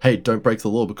like, hey, don't break the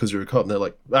law because you're a cop. And they're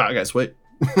like, okay, sweet.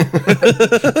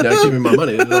 Now give me my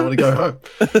money and I want to go home.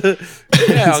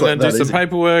 Yeah, I'm going to do some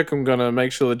paperwork. I'm going to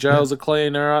make sure the jails are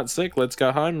clean. All right, sick. Let's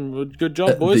go home. Good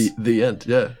job, boys. The end,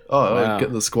 yeah. Oh, wow. Get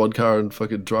in the squad car and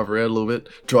fucking drive around a little bit.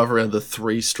 Drive around the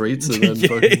 3 streets and then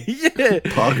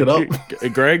fucking park it up.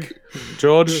 Greg,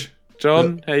 George,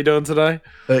 John, how you doing today?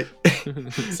 Hey.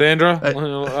 Sandra, hey.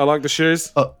 I like the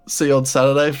shoes. See you on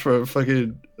Saturday for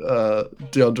fucking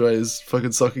DeAndre's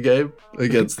fucking soccer game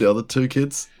against the other 2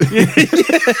 kids.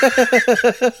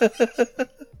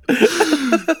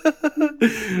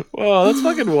 Wow, that's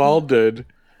fucking wild, dude.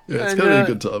 Yeah, it's gonna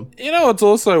be a good time. You know what's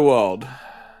also wild?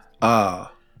 I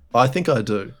think I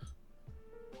do.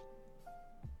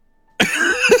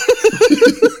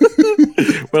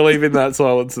 We're leaving that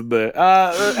silence in there.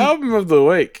 Album of the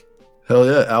week. Hell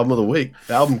yeah, album of the week.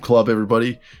 Album club,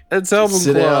 everybody. It's album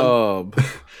club.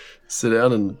 Sit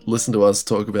down and listen to us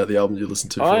talk about the album you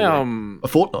listened to for a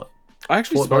fortnight. I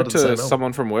actually spoke to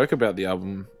someone from work about the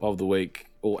album of the week,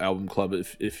 or album club,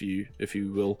 if you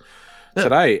will,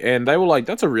 today, and they were like,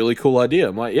 "That's a really cool idea."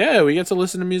 I'm like, "Yeah, we get to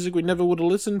listen to music we never would have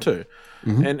listened to,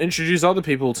 and introduce other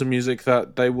people to music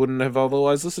that they wouldn't have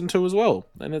otherwise listened to as well,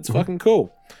 and it's fucking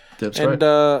cool." That's right.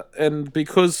 And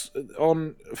because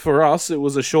for us it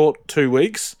was a short 2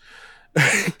 weeks.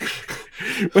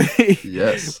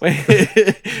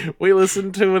 we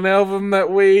listened to an album that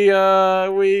we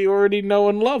already know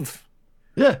and love.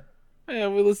 Yeah,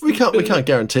 we can't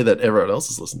guarantee that everyone else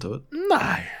has listened to it.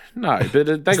 No,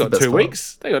 but they got 2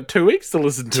 weeks. They got 2 weeks to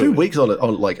listen to 2 weeks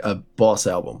on like a boss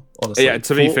album. Honestly, yeah.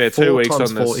 To be fair, 2 weeks times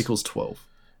on this 4 equals 12.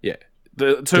 Yeah,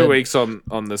 The 2 weeks on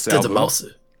this album.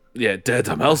 deadmau5. Yeah,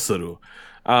 deadmau5.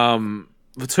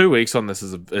 The 2 weeks on this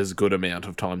is a good amount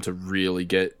of time to really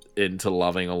get into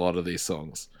loving a lot of these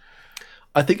songs.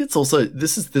 I think it's also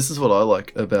this is what I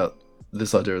like about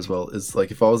this idea as well. Is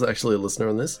like if I was actually a listener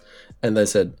on this, and they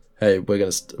said, "Hey, we're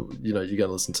gonna, you're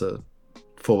gonna listen to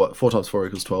 4 times 4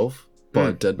 equals 12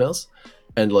 by deadmau5,"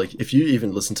 and like if you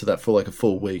even listen to that for like a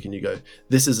full week, and you go,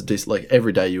 "This is a decent," like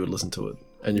every day you would listen to it,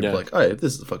 and you'd be like, "Oh,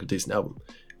 this is a fucking decent album,"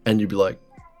 and you'd be like,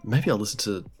 "Maybe I'll listen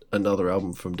to another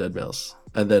album from deadmau5,"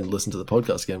 and then listen to the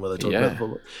podcast again where they talk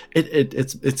about it.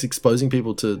 It's exposing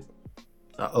people to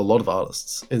a lot of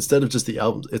artists instead of just the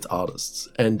albums. It's artists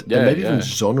and maybe even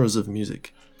genres of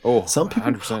music. Some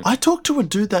people 100%. I talked to a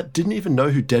dude that didn't even know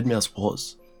who deadmau5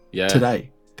 was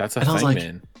today. That's a thing,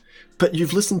 man. But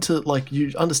you've listened to, like,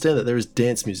 you understand that there is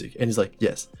dance music, and he's like,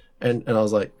 yes. And I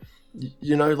was like,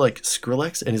 like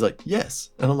Skrillex, and he's like, yes.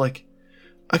 And I'm like,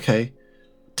 okay,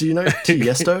 do you know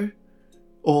Tiesto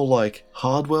or like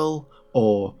Hardwell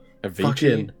or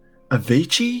fucking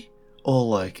Avicii or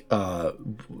like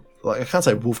I can't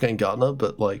say Wolfgang Gardner,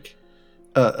 but like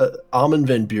Armin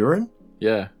van Buuren.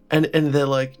 Yeah. And they're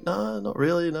like, no, not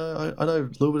really. No, I know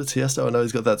a little bit of Tiesto. I know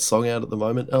he's got that song out at the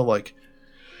moment. And I'm like,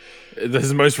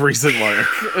 this most recent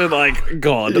one. Like,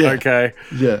 God, okay.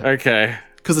 Yeah. Okay.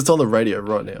 Because it's on the radio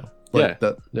right now. Like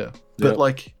yeah. But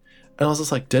like, and I was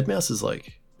just like, deadmau5 is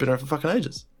like, been around for fucking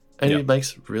ages. And he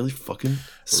makes really fucking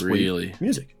sweet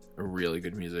music. Really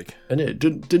good music. And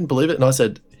didn't believe it. And I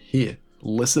said, here,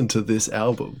 listen to this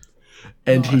album.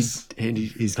 And he's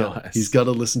got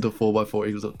to listen to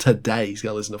 4x4 today. He's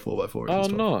going to listen to 4x4. Oh,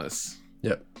 nice.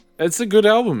 Yeah, it's a good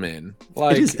album, man.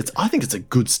 Like, it is. I think it's a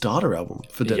good starter album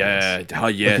for deadmau5. Yeah. Oh,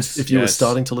 yes. Like if you were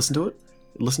starting to listen to it,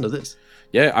 listen to this.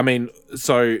 Yeah, I mean,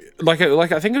 so like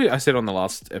I think I said on the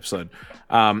last episode,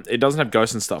 it doesn't have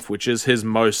Ghost and Stuff, which is his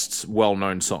most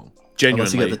well-known song. Genuinely.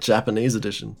 Unless you get the Japanese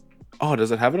edition. Oh,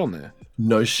 does it have it on there?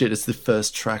 No shit, it's the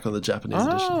first track on the Japanese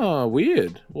edition. Oh,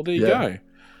 weird. Well, there you go.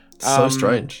 So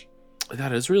strange.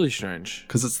 That is really strange.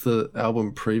 Because it's the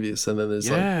album previous, and then there's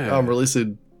like, I'm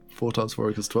releasing 4 times 4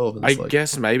 equals 12. And I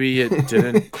guess maybe it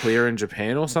didn't clear in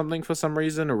Japan or something for some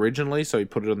reason originally, so he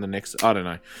put it on the next. I don't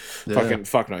know. Yeah.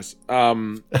 Fuck knows.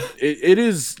 It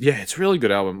is. Yeah, it's a really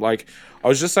good album. Like I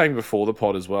was just saying before the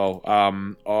pod as well.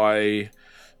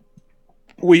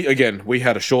 We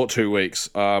had a short 2 weeks.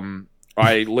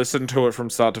 I listened to it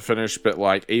from start to finish, but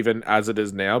like even as it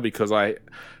is now, because I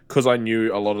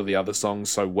knew a lot of the other songs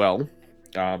so well.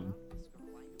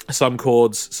 Some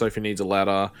Chords, Sophie Needs a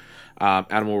Ladder,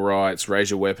 Animal Rights, Raise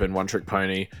Your Weapon, One Trick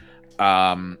Pony.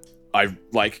 I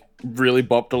like really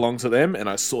bopped along to them, and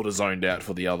I sort of zoned out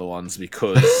for the other ones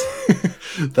because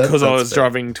I was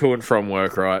driving to and from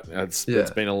work. Right, it's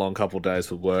been a long couple of days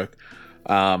with work.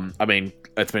 I mean,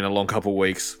 it's been a long couple of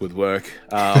weeks with work.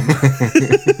 I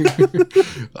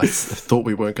thought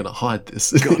we weren't going to hide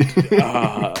this.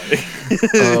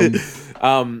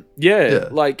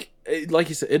 Like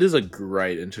you said, it is a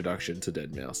great introduction to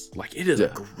deadmau5. Like, it is a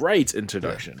great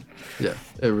introduction. Yeah,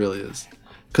 it really is.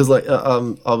 Because like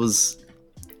when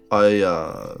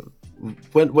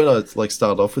I like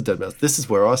started off with deadmau5, this is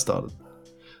where I started,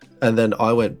 and then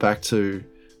I went back to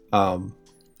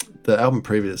the album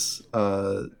previous,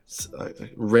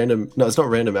 random. No, it's not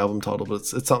random album title, but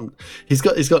it's something. He's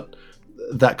got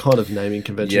that kind of naming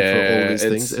convention for all of these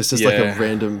things. It's just like a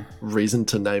random reason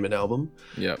to name an album.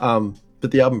 Yeah. But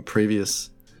the album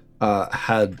previous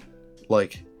had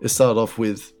like it started off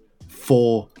with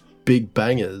 4 big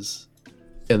bangers,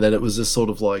 and then it was just sort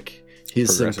of like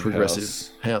here's some progressive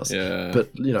house. Yeah.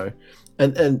 But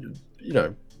and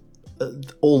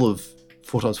all of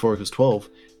 4 times 4 equals 12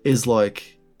 is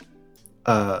like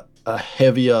a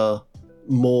heavier,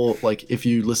 more like if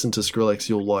you listen to Skrillex,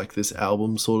 you'll like this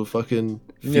album sort of fucking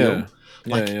feel.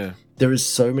 There is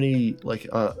so many like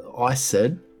I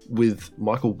said with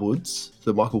Michael Woods,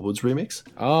 the Michael Woods remix.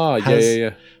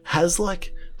 Has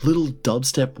like little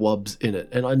dubstep wubs in it,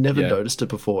 and I never noticed it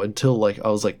before until like I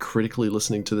was like critically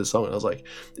listening to this song, and I was like,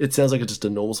 it sounds like it's just a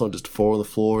normal song, just 4 on the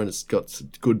floor, and it's got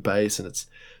good bass, and it's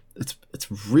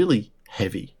really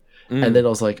heavy. And then I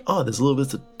was like, oh, there's a little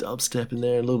bit of dubstep in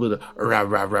there, a little bit of rah,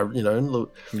 rah, rah, and a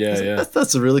little,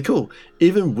 that's really cool.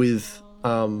 Even with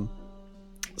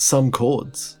some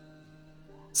chords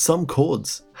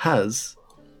has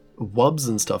wubs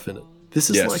and stuff in it. This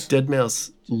is like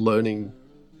deadmau5 learning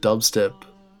dubstep,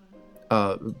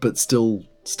 but still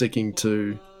sticking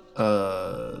to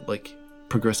like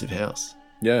progressive house.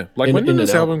 Yeah, like when did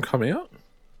this album come out?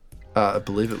 I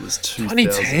believe it was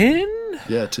 2010.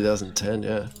 Yeah, 2010.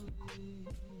 Yeah.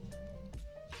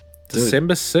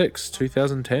 December 6th,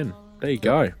 2010. There you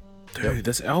go. Dude,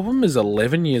 this album is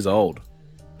 11 years old.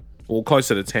 Well,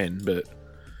 closer to 10, but...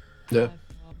 Yeah.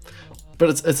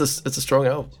 But it's a strong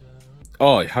album.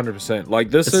 Oh, 100%.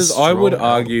 Like, this is... I would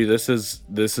argue this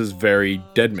is very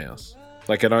deadmau5.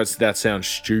 Like, I know that sounds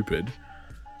stupid,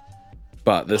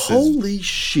 but this Holy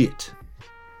shit.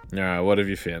 No, what have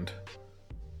you found?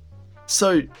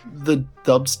 So, the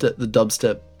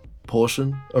dubstep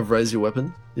portion of Raise Your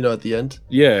Weapon, you know, at the end?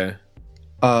 Yeah.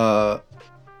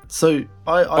 So,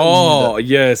 I oh,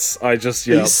 yes. I just,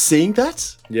 yeah. Are you seeing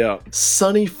that? Yeah.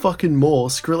 Sonny fucking Moore,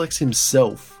 Skrillex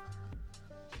himself,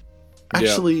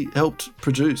 actually helped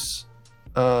produce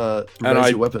Raise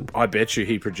Your Weapon. I bet you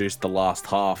he produced the last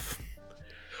half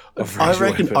of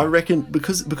I reckon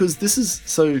because this is...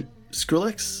 So,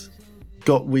 Skrillex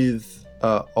got with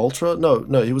Ultra. No,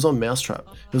 he was on Mousetrap.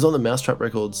 He was on the Mousetrap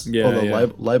Records on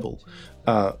the label.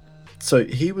 So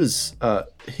he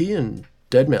and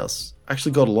deadmau5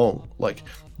 actually got along. Like,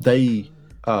 they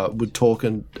would talk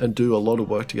and do a lot of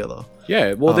work together.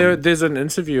 Yeah, well, there's an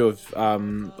interview of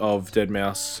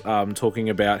deadmau5 talking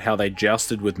about how they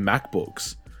jousted with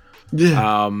MacBooks.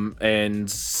 Yeah. And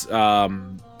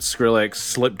Skrillex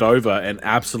slipped over and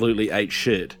absolutely ate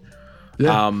shit.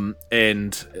 Yeah.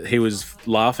 And he was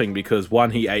laughing because,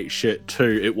 one, he ate shit.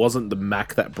 Two, it wasn't the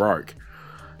Mac that broke.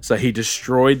 So he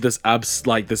destroyed this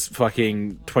this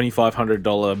fucking $2,500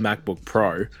 MacBook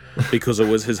Pro because it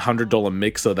was his $100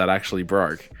 mixer that actually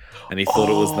broke. And he thought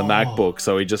it was the MacBook,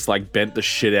 so he just like bent the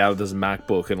shit out of this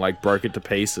MacBook and like broke it to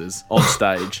pieces on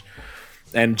stage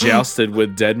and jousted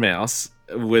with deadmau5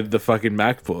 with the fucking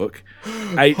MacBook,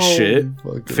 ate shit,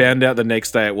 found out the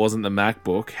next day it wasn't the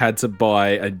MacBook, had to buy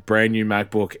a brand new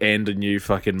MacBook and a new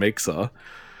fucking mixer.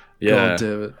 Yeah. God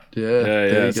damn it. Yeah.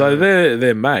 Yeah. So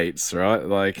they're mates, right?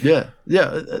 Like, yeah.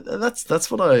 That's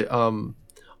what I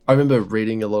remember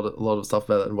reading a lot of stuff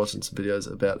about it and watching some videos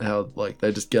about how like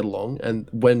they just get along. And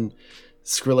when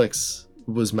Skrillex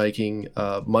was making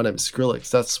My Name is Skrillex,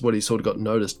 that's what he sort of got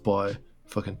noticed by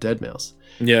fucking deadmau5.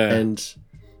 Yeah. And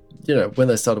you know, when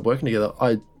they started working together,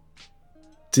 I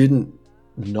didn't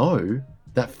know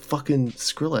that fucking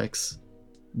Skrillex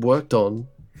worked on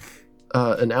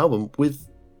an album with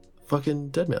fucking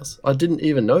deadmau5. I didn't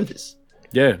even know this.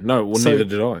 Yeah, no, well, neither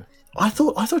did I. I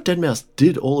thought deadmau5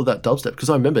 did all of that dubstep because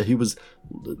I remember he was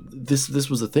this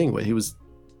was a thing where he was,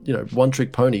 you know, One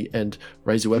Trick Pony and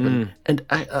Raise Your Weapon and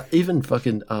even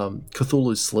fucking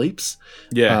Cthulhu Sleeps.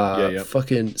 Yeah.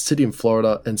 Fucking City in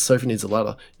Florida and Sophie Needs a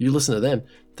Ladder. You listen to them,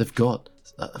 they've got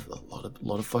a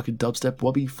lot of fucking dubstep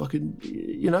wobby fucking,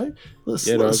 you know,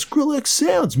 Skrillex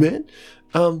sounds, man.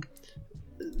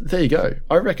 There you go.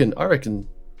 I reckon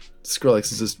Skrillex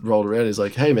has just rolled around. He's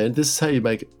like, hey man, this is how you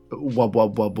make wub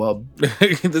wub wub wub.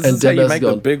 This is how you make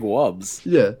the big wubs.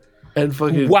 Yeah. And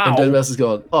fucking wow. And deadmau5 has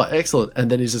gone, oh, excellent. And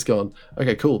then he's just gone,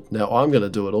 okay, cool. Now I'm gonna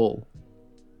do it all.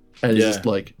 And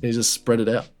he's just spread it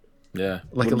out. Yeah,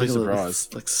 like a little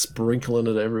like sprinkling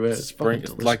it everywhere. It's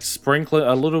like sprinkling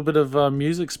a little bit of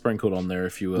music sprinkled on there,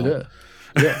 if you will.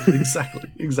 Yeah,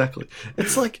 exactly.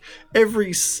 It's like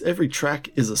every track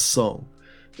is a song.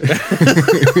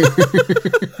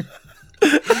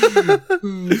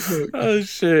 Oh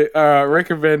shit!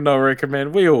 Recommend, not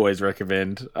recommend. We always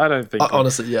recommend. I don't think.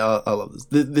 Honestly, I love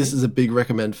this. This is a big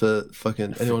recommend for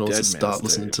fucking anyone who wants to start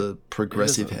listening to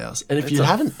progressive house. And if you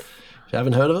haven't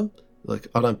heard of them, like,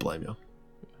 I don't blame you.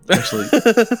 Actually,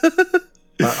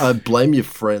 I blame your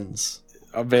friends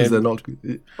because they're not.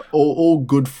 All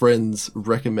good friends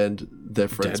recommend their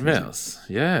friends.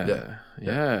 deadmau5.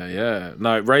 Yeah.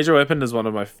 No, Raise Your Weapon is one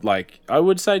of my, like, I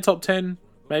would say top 10.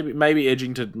 Maybe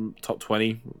edging to top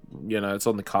 20. You know, it's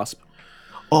on the cusp.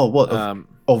 Oh, what?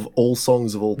 Of all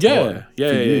songs of all time?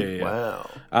 Yeah.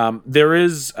 Wow. There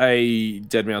is a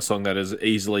deadmau5 song that is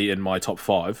easily in my top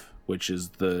 5, which is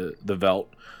the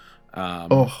Velt.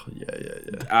 Yeah.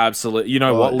 Absolutely. You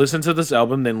know what? Listen to this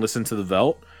album, then listen to the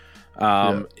Velt.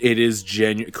 It is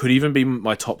genuine. Could even be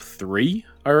my top 3.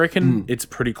 I reckon it's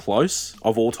pretty close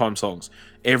of all time songs.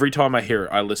 Every time I hear it,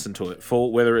 I listen to it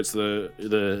full, whether it's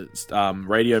the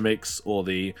radio mix or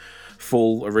the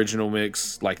full original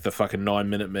mix, like the fucking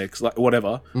 9-minute mix, like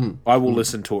whatever. I will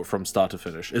listen to it from start to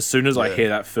finish. As soon as I hear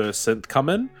that first synth come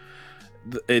in,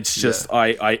 it's just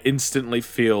I instantly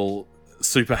feel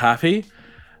super happy.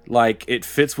 Like, it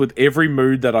fits with every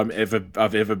mood that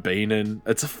I've ever been in.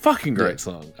 It's a fucking great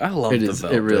song. I love the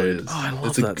Velt. It really is. Oh, I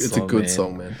love that song. It's a good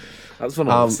song, man. That's when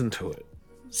I listen to it.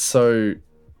 So,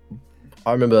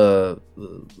 I remember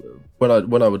when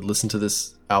I would listen to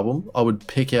this album, I would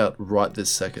pick out Right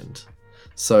This Second.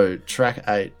 So, track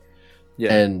 8.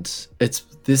 Yeah. And it's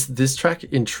this track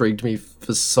intrigued me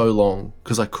for so long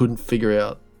because I couldn't figure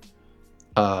out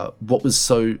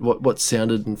what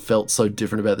sounded and felt so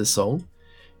different about this song.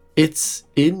 It's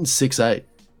in 6/8.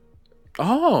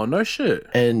 Oh, no shit.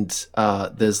 And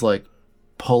there's like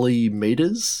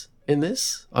polymeters in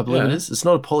this. I believe it is. It's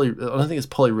not I don't think it's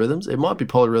polyrhythms. It might be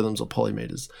polyrhythms or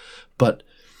polymeters, but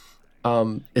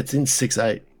it's in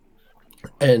 6/8,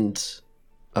 and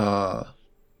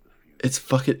it's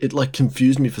fucking. It like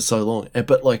confused me for so long,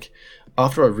 but like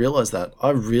after I realized that,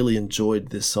 I really enjoyed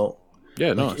this song.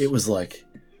 Yeah, nice. It was like,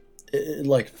 it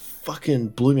like fucking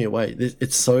blew me away.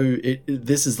 This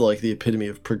is like the epitome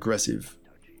of progressive,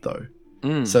 though.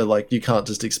 So like you can't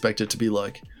just expect it to be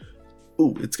like,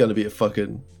 ooh, it's going to be a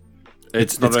fucking.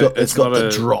 It's got the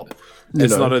drop.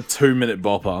 It's not a 2-minute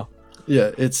bopper.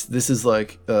 Yeah, this is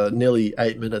like nearly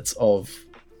 8 minutes of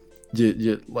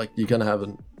you're gonna have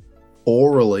an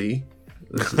orally.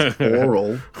 This is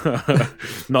oral,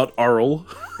 not oral.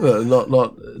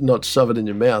 Not shove it in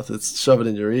your mouth. It's shove it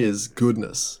in your ears.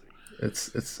 Goodness,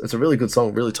 it's a really good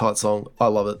song, really tight song. I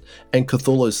love it. And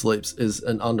Cthulhu Sleeps is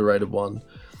an underrated one.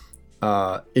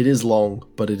 It is long,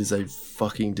 but it is a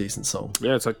fucking decent song.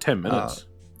 Yeah, it's like 10 minutes.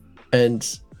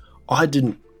 And I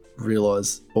didn't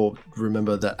realize or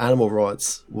remember that Animal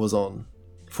Rights was on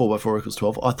 4x4 =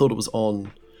 12. I thought it was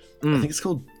on, I think it's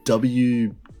called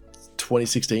W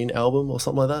 2016 album or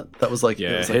something like that. That was like,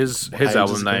 yeah, his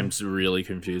album names really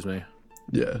confuse me.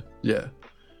 Yeah.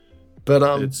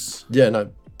 But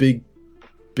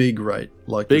big rate.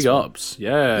 Like big ups.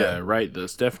 Yeah, rate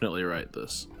this. Definitely rate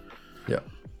this. Yeah.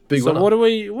 So what are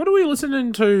we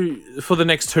listening to for the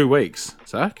next 2 weeks,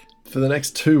 Zach? For the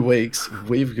next 2 weeks,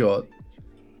 we've got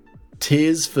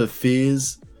Tears for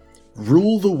Fears,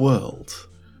 Rule the World.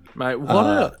 Mate,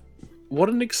 what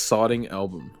an exciting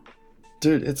album.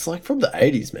 Dude, it's like from the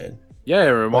 80s, man. Yeah,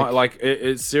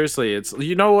 it's seriously, it's,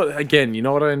 you know what I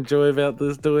enjoy about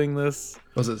doing this?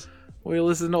 What's this? We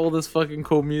listen to all this fucking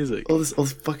cool music. All this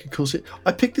fucking cool shit.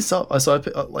 I picked this up. I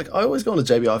always go on to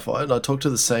JBI-Fi and I talk to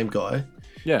the same guy.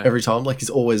 Yeah. Every time, like he's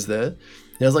always there.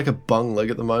 He has like a bung leg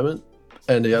at the moment,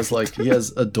 and he has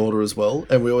a daughter as well.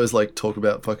 And we always like talk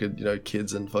about fucking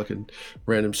kids and fucking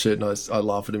random shit. And I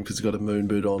laugh at him because he's got a moon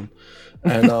boot on,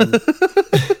 and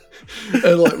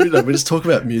and like we just talk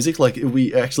about music. Like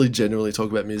we actually genuinely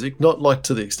talk about music, not like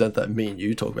to the extent that me and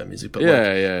you talk about music, but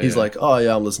he's like, oh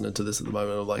yeah, I'm listening to this at the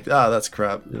moment. I'm like, that's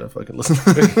crap. Fucking listen.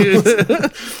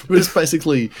 We're just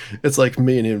basically, it's like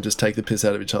me and him just take the piss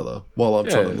out of each other while I'm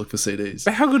trying to look for CDs.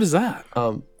 But how good is that?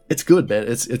 It's good, man.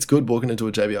 It's good walking into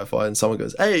a JBI-Fi and someone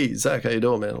goes, hey Zach, how you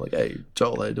doing, man? I'm like, hey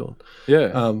Joel, how you doing?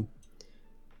 Yeah.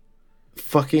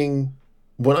 Fucking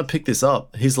when I picked this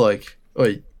up, he's like,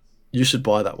 wait, you should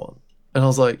buy that one. And I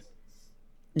was like,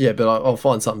 yeah, but I'll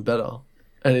find something better.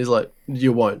 And he's like,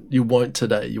 you won't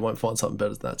today. You won't find something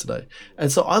better than that today.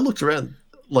 And so I looked around,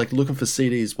 like looking for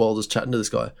CDs while just chatting to this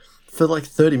guy for like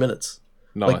 30 minutes.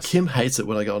 Nice. Like Kim hates it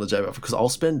when I go on a JBI because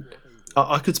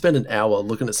I could spend an hour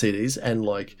looking at CDs and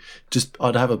like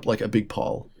I'd have a big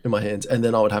pile in my hands and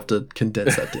then I would have to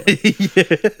condense that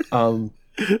down.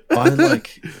 I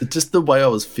like just the way I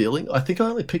was feeling. I think I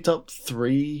only picked up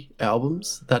 3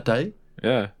 albums that day.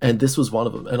 Yeah. And this was one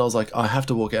of them. And I was like, I have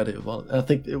to walk out here with one. And I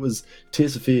think it was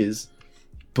Tears for Fears,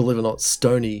 believe it or not,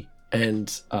 Stoney,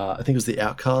 and I think it was the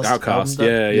Outcast.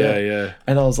 Yeah.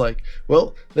 And I was like,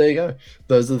 well, there you go.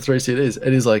 Those are the 3 CDs.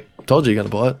 And he's like, told you you're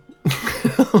going to buy it.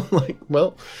 I'm like,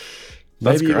 well,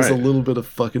 maybe it was a little bit of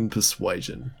fucking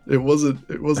persuasion. It wasn't.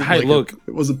 Hey, look,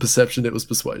 it wasn't perception. It was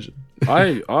persuasion.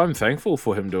 I'm thankful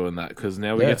for him doing that because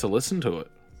now we get to listen to it.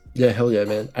 Yeah, hell yeah,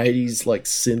 man. 80s like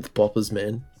synth boppers,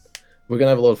 man. We're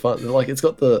gonna have a lot of fun. Like it's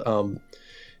got the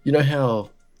you know how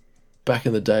back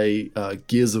in the day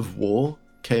Gears of War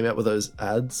came out with those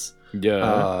ads?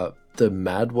 Yeah. The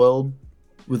Mad World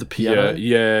with the piano.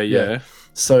 Yeah.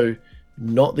 So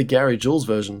not the Gary Jules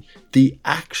version, the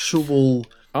actual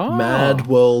Mad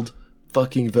World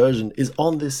fucking version is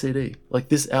on this CD. Like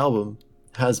this album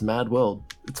has Mad World.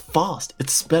 It's fast.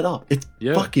 It's sped up. It's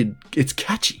fucking. It's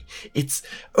catchy. It's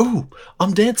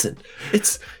I'm dancing.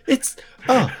 It's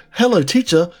hello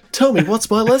teacher. Tell me what's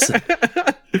my lesson.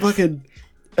 Fucking.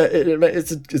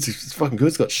 It's fucking good.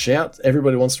 It's got shouts.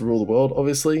 Everybody wants to rule the world.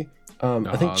 Obviously.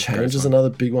 I think Change is another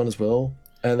big one as well.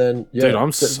 And then dude,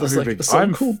 I'm so big.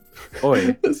 I'm called.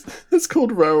 It's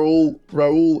called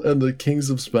Raul and the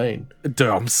Kings of Spain. Dude,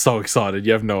 I'm so excited.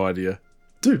 You have no idea.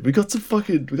 Dude, we got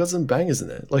some bangers in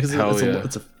there. Like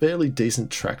it's a fairly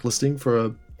decent track listing for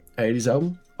a 80s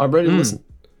album. I'm ready to listen.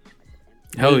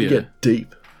 Hell yeah. Get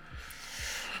deep.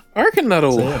 I reckon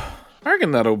that'll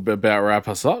about wrap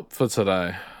us up for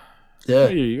today. Yeah. What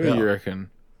do you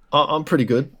reckon? I'm pretty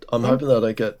good. I'm hoping that I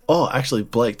don't get. Oh, actually,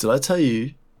 Blake, did I tell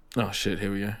you Oh shit!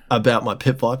 Here we go. About my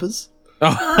pit vipers.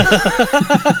 Oh.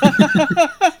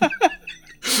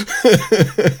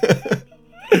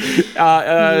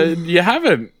 You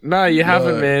haven't. No, you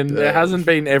haven't, man. It hasn't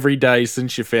been every day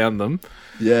since you found them.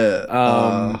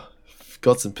 Yeah.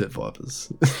 Got some pit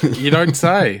vipers. You don't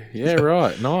say. Yeah,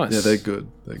 right. Nice. Yeah, they're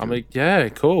good. I mean, yeah,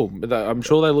 cool. I'm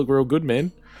sure they look real good,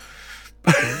 man.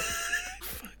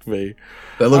 Fuck me.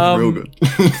 They look real good.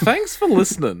 Thanks for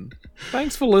listening.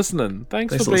 Thanks for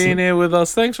being here with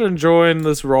us. Thanks for enjoying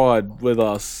this ride with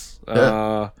us.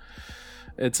 Yeah.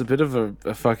 It's a bit of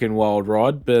a fucking wild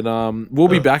ride, but we'll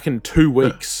be back in 2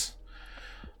 weeks.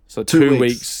 So 2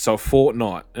 weeks. So a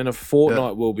fortnight. In a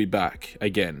fortnight, we'll be back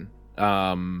again.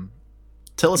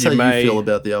 Tell us how you feel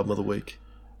about the album of the week.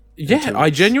 Yeah, I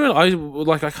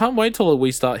can't wait till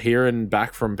we start hearing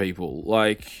back from people.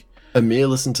 Like, Amir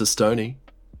listened to Stoney.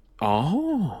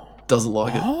 Oh. Doesn't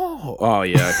like it. Oh,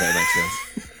 yeah, okay, makes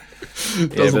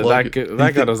sense. Doesn't like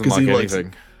that guy doesn't like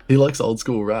anything. He likes old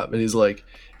school rap, and he's like,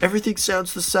 everything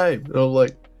sounds the same. And I'm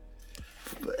like,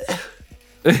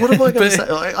 what am I going to say?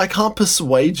 I can't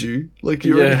persuade you. Like,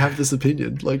 you already have this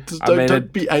opinion. Like, just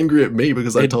don't be angry at me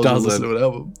because I told you to listen to an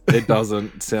album. It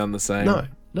doesn't sound the same. No.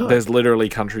 There's literally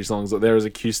country songs. There is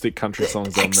acoustic country songs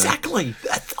on there. Exactly.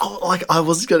 I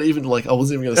wasn't even going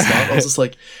to start. I was just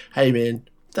like, hey, man,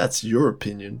 that's your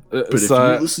opinion. But if you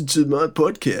listen to my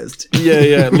podcast...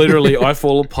 Yeah. Literally, I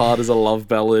Fall Apart is a love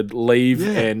ballad. Leave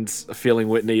and Feeling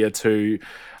Whitney are two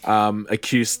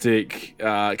acoustic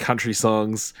country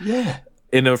songs. Yeah.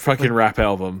 In a fucking rap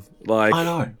album. Like, I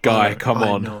know. Guy, come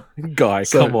on. Guy,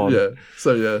 come on. Yeah.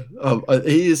 So, yeah.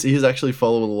 He is actually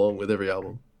following along with every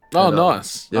album. Oh, and,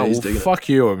 nice. Yeah, he's digging fuck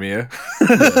you, Amir.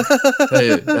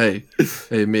 Hey,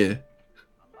 Amir.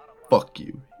 Fuck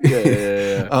you.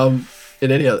 Yeah. In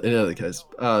any other case,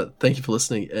 thank you for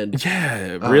listening. And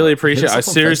really appreciate it. I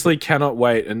seriously cannot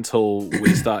wait until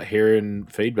we start hearing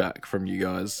feedback from you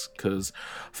guys, because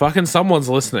fucking someone's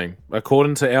listening.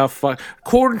 According to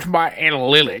my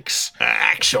analytics,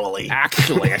 actually, I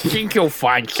think you'll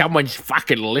find someone's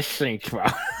fucking listening.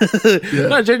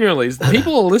 No, genuinely,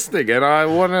 people are listening, and I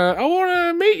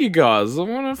wanna meet you guys. I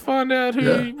wanna find out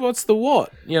what's the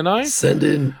what. You know, send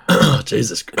in.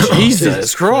 Jesus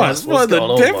Christ! What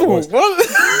the devil? What?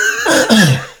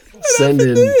 Send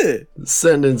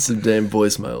in some damn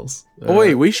voicemails.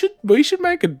 Oi, we should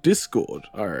make a Discord,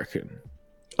 I reckon.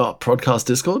 Oh, podcast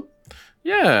Discord?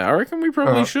 Yeah, I reckon we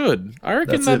probably should. I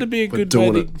reckon that'd be a good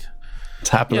way to... It's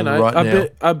happening right now.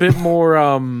 A bit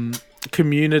more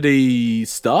community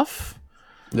stuff.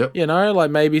 Yep. You know,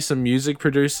 like maybe some music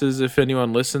producers, if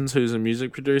anyone listens who's a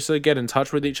music producer, get in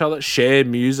touch with each other, share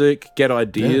music, get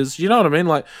ideas. You know what I mean?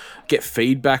 Like, get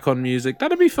feedback on music.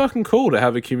 That'd be fucking cool to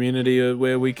have a community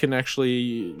where we can actually,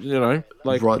 you know,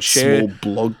 like write share small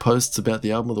blog posts about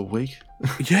the album of the week.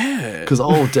 Yeah. Because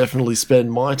I'll definitely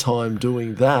spend my time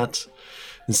doing that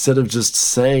instead of just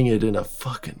saying it in a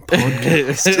fucking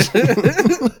podcast.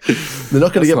 They're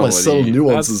not going to get my subtle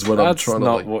nuances when I'm trying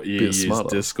to what you use smarter.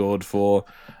 Discord for.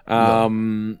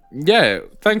 Yeah,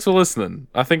 thanks for listening.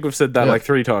 I think we've said that like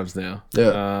 3 times now.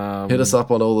 Yeah. Hit us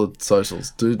up on all the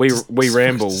socials. Dude, we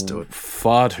ramble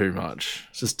far too much.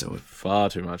 Just do it. Far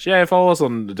too much. Yeah, follow us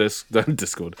on the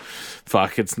Discord.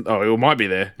 Fuck, it might be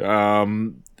there.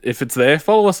 If it's there,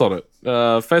 follow us on it.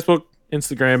 Facebook,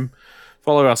 Instagram,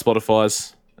 follow our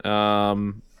Spotify's.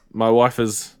 My wife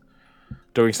is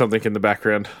doing something in the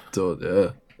background. Do it, yeah.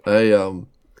 Hey,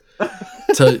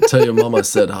 tell your mum I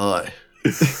said hi.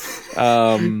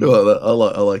 I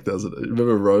like that.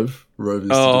 Remember Rove? Rove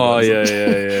used to do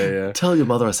that. Yeah. Tell your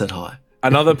mother I said hi.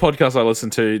 Another podcast I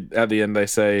listened to, at the end they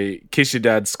say, kiss your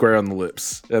dad square on the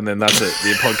lips. And then that's it.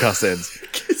 The podcast ends.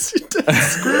 Kiss your dad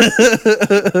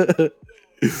square.